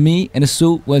was for me and the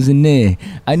suit wasn't there.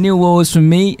 I knew what was for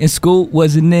me and school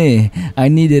wasn't there. I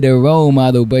needed a role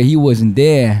model, but he wasn't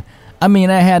there. I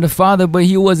mean, I had a father, but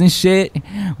he wasn't shit.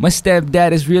 My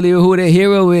stepdad is really who the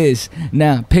hero is.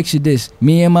 Now, picture this.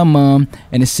 Me and my mom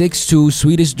and a 6'2",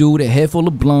 sweetest dude, a head full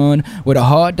of blonde, with a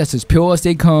heart that's as pure as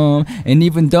they come. And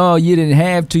even though you didn't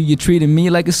have to, you treated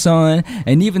me like a son.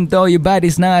 And even though your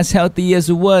body's not as healthy as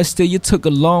it was, still you took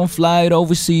a long flight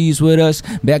overseas with us,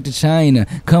 back to China,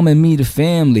 come and meet the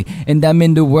family. And I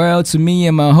meant the world to me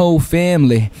and my whole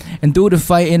family. And through the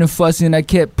fighting and fussing, I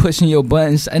kept pushing your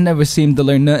buttons. I never seemed to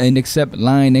learn nothing except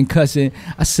lying and cussing.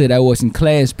 I said I was in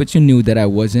class, but you knew that I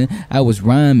wasn't. I was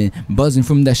rhyming, buzzing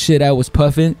from that shit I was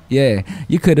puffing. Yeah,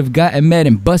 you could have gotten mad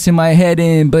and busting my head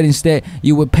in, but instead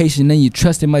you were patient and you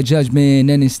trusted my judgment.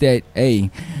 And instead,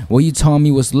 hey, what you taught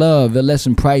me was love, a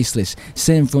lesson priceless,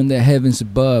 sent from the heavens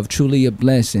above, truly a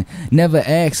blessing. Never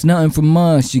asked nothing from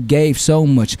us, you gave so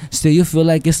much, still you feel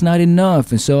like it's not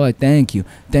enough. And so I thank you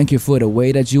for the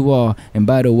way that you are. And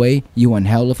by the way, you one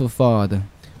hell of a father.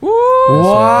 Woo!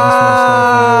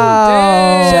 Wow!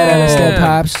 Shout out to Step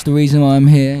Pops, the reason why I'm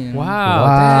here. You know?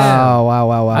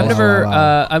 Wow! I've never.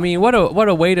 I mean, what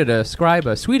a way to describe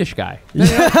a Swedish guy. You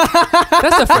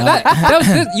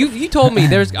told me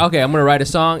there's okay. I'm gonna write a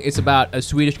song. It's about a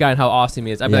Swedish guy and how awesome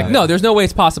he is. I'd be like, no, there's no way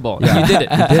it's possible. Yeah. You did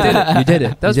it. You did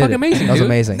it. That was fucking amazing. That was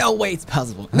amazing. No way it's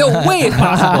possible. No way it's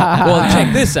possible. Well,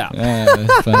 check this out.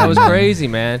 That was crazy,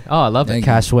 man. Oh, I love it.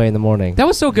 Cashway in the morning. That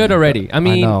was so good already. I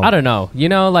mean, I don't know. You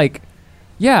know, like,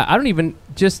 yeah, I don't even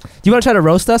just. Do you want to try to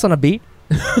roast us on a beat?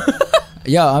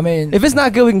 Yeah, I mean, if it's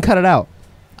not good, we can cut it out.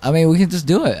 I mean, we can just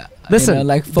do it. Listen, you know,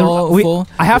 like full.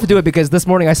 I have to do it because this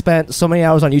morning I spent so many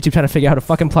hours on YouTube trying to figure out how to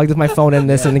fucking plug my phone in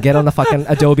this and get on the fucking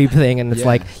Adobe thing, and it's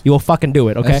like, you will fucking do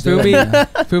it, okay?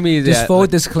 Fumi, just full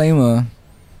disclaimer.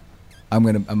 I'm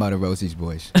about to roast these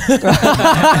boys.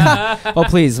 Oh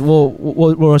please,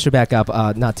 we'll roast you back up.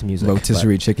 Not to music.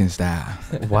 Rotisserie chicken style.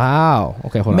 Wow.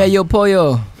 Okay, hold on. Mayo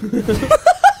pollo.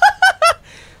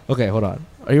 Okay, hold on.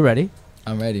 Are you ready?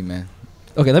 I'm ready, man.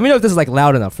 Okay, let me know if this is like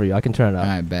loud enough for you. I can turn it up. All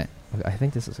right, bet. Okay, I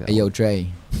think this is. Hey, yo, Trey.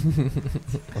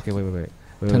 Okay, wait.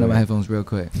 Turn on my headphones real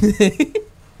quick. Okay,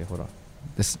 hold on.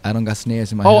 I don't got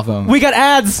snares in my headphones. We got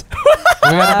ads.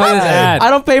 We gotta play this ad. I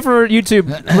don't pay for YouTube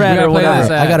Red or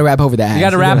whatever. I gotta rap over the ad. You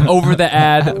gotta rap over the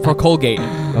ad for Colgate.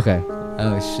 Okay.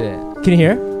 Oh shit. Can you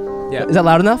hear? Yeah. Is that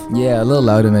loud enough? Yeah, a little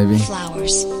louder maybe.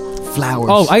 Flowers.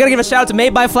 Oh, I gotta give a shout out to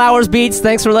Made by Flowers Beats.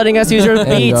 Thanks for letting us use your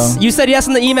beats. You said yes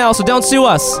in the email, so don't sue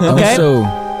us. Okay.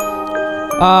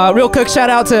 Real quick shout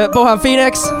out to Bohan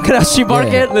Phoenix, Karachi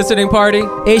Market, Listening party,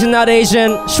 Asian Not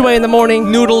Asian, Shui in the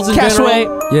morning, noodles in Cash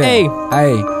general. Yeah. Hey.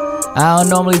 I don't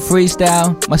normally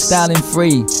freestyle, my styling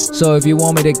free. So if you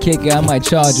want me to kick it, I might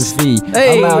charge a fee.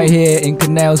 Hey. I'm out here in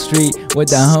Canal Street with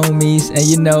the homies, and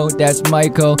you know that's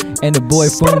Michael and the boy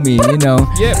Fumi. You know,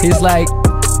 he's like,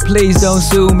 please don't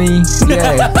sue me.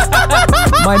 Yeah,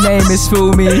 my name is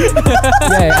Fumi.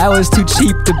 Yeah, I was too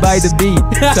cheap to buy the beat,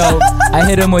 so I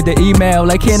hit him with the email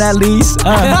like, can I lease?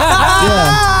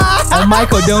 Yeah, and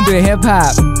Michael don't do hip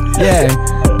hop. Yeah.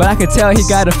 But I could tell he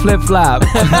got a flip-flop.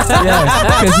 Yeah,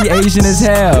 cause he Asian as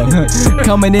hell.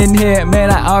 Coming in here, man,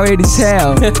 I already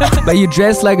tell. But you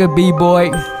dress like a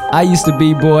B-boy. I used to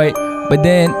B-boy. But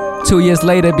then 2 years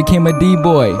later became a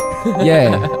D-boy.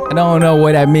 Yeah, I don't know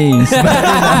what that means. But,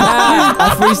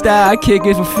 I freestyle, I kick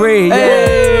it for free. Yeah.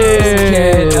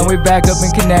 Hey. And we back up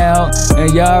in Canal.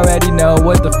 And y'all already know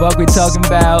what the fuck we talking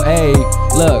about. Hey,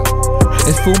 look,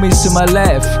 it's Fumi's to my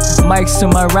left, Mike's to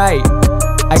my right.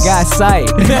 I got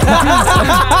sight.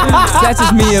 That's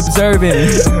just me observing.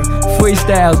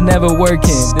 Freestyle's never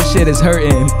working. This shit is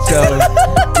hurting. So,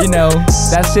 you know,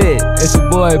 that's it. It's your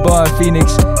boy, Bohan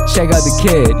Phoenix. Check out the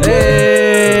kid.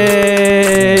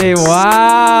 Hey,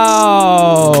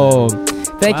 wow.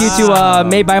 Thank you to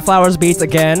Made by Flowers Beats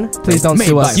again. Please don't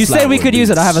sue us. You said we could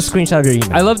use it. I have a screenshot of your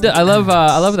email. I love that. I love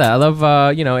that. I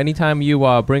love you know, anytime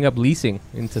you bring up leasing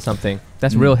into something,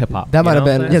 that's real hip hop. That might have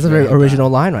been. That's a very original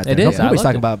line right there. It is. Nobody's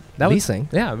talking about leasing.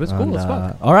 Yeah, it was cool as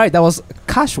fuck. All right, that was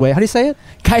Kashway. How do you say it?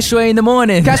 Kashway in the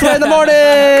morning. Kashway in the morning.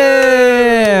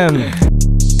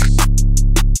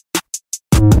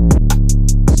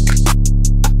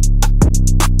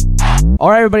 All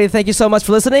right, everybody, thank you so much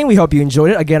for listening. We hope you enjoyed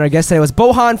it. Again, our guest today was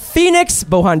Bohan Phoenix.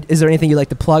 Bohan, is there anything you'd like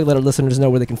to plug? Let our listeners know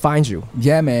where they can find you.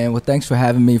 Yeah, man. Well, thanks for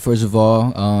having me, first of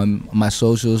all. My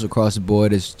socials across the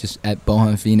board is just at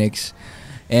Bohan Phoenix.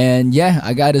 And, yeah,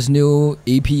 I got this new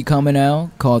EP coming out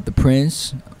called The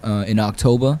Prince in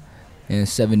October. And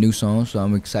 7 new songs, so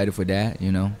I'm excited for that,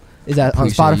 you know. Is that on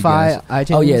Spotify,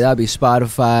 iTunes? Oh, yeah, that'll be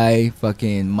Spotify,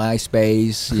 fucking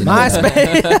MySpace. You know,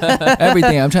 MySpace.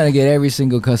 everything. I'm trying to get every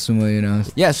single customer, you know.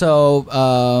 Yeah, so,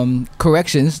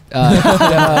 corrections.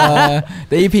 The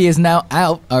EP is now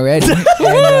out already.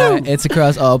 And it's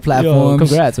across all platforms. Yo,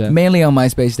 congrats, man. Mainly on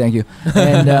MySpace, thank you.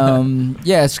 And,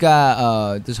 yeah, it's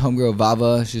got this homegirl,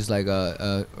 Vava. She's like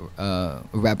a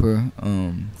rapper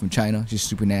from China. She's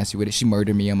super nasty with it. She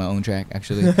murdered me on my own track,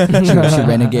 actually. she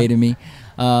renegaded me.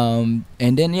 And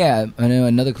then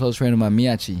another close friend of mine,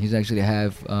 Miyachi. He's actually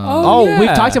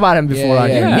we've talked about him before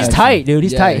on here. He's tight, dude.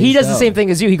 He's tight. He does the same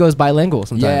thing as you. He goes bilingual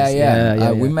sometimes.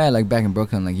 We met like back in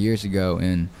Brooklyn like years ago,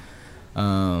 and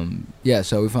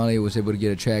so we finally was able to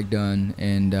get a track done,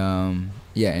 and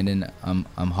and then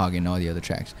I'm hogging all the other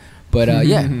tracks. But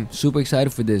super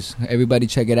excited for this. Everybody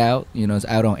check it out. You know, it's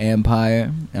out on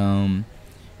Empire.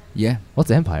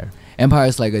 What's Empire? Empire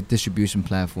is like a distribution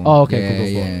platform. Oh, okay, cool.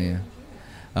 Yeah.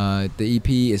 The EP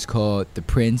is called The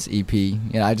Prince EP. You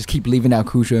know, I just keep leaving out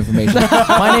crucial information.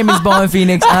 My name is Bohan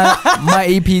Phoenix. My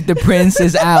EP, The Prince,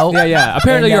 is out. Yeah.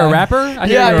 Apparently you're a rapper?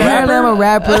 Apparently I'm a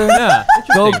rapper.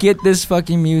 Go get this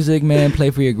fucking music, man. Play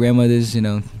for your grandmothers, you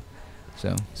know.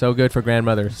 So good for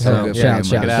grandmothers. Check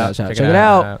it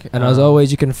out. And as always,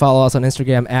 you can follow us on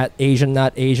Instagram at Asian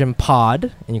Not Asian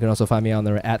Pod, and you can also find me on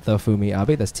there at the Fumi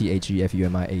Abe. That's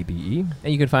TheFumiAbe.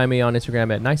 And you can find me on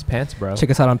Instagram at Nice Pants Bro.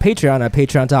 Check us out on Patreon at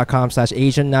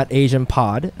patreon.com/Asian Not Asian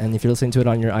Pod. And if you're listening to it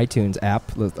on your iTunes app,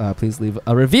 please leave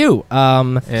a review.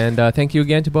 And thank you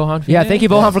again to Bohan. Yeah, thank you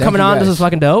Bohan for coming on. This was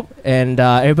fucking dope. And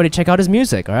everybody check out his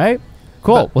music. All right,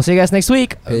 cool. We'll see you guys next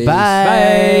week. Peace.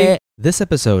 Bye. This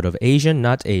episode of Asian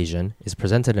Not Asian is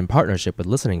presented in partnership with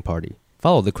Listening Party.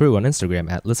 Follow the crew on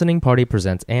Instagram at Listening Party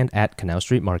Presents and at Canal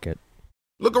Street Market.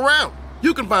 Look around.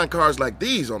 You can find cars like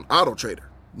these on AutoTrader.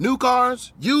 New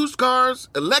cars, used cars,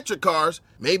 electric cars,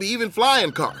 maybe even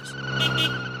flying cars.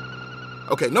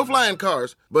 Okay, no flying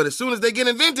cars, but as soon as they get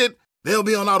invented, they'll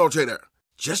be on AutoTrader.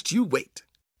 Just you wait.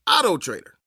 AutoTrader.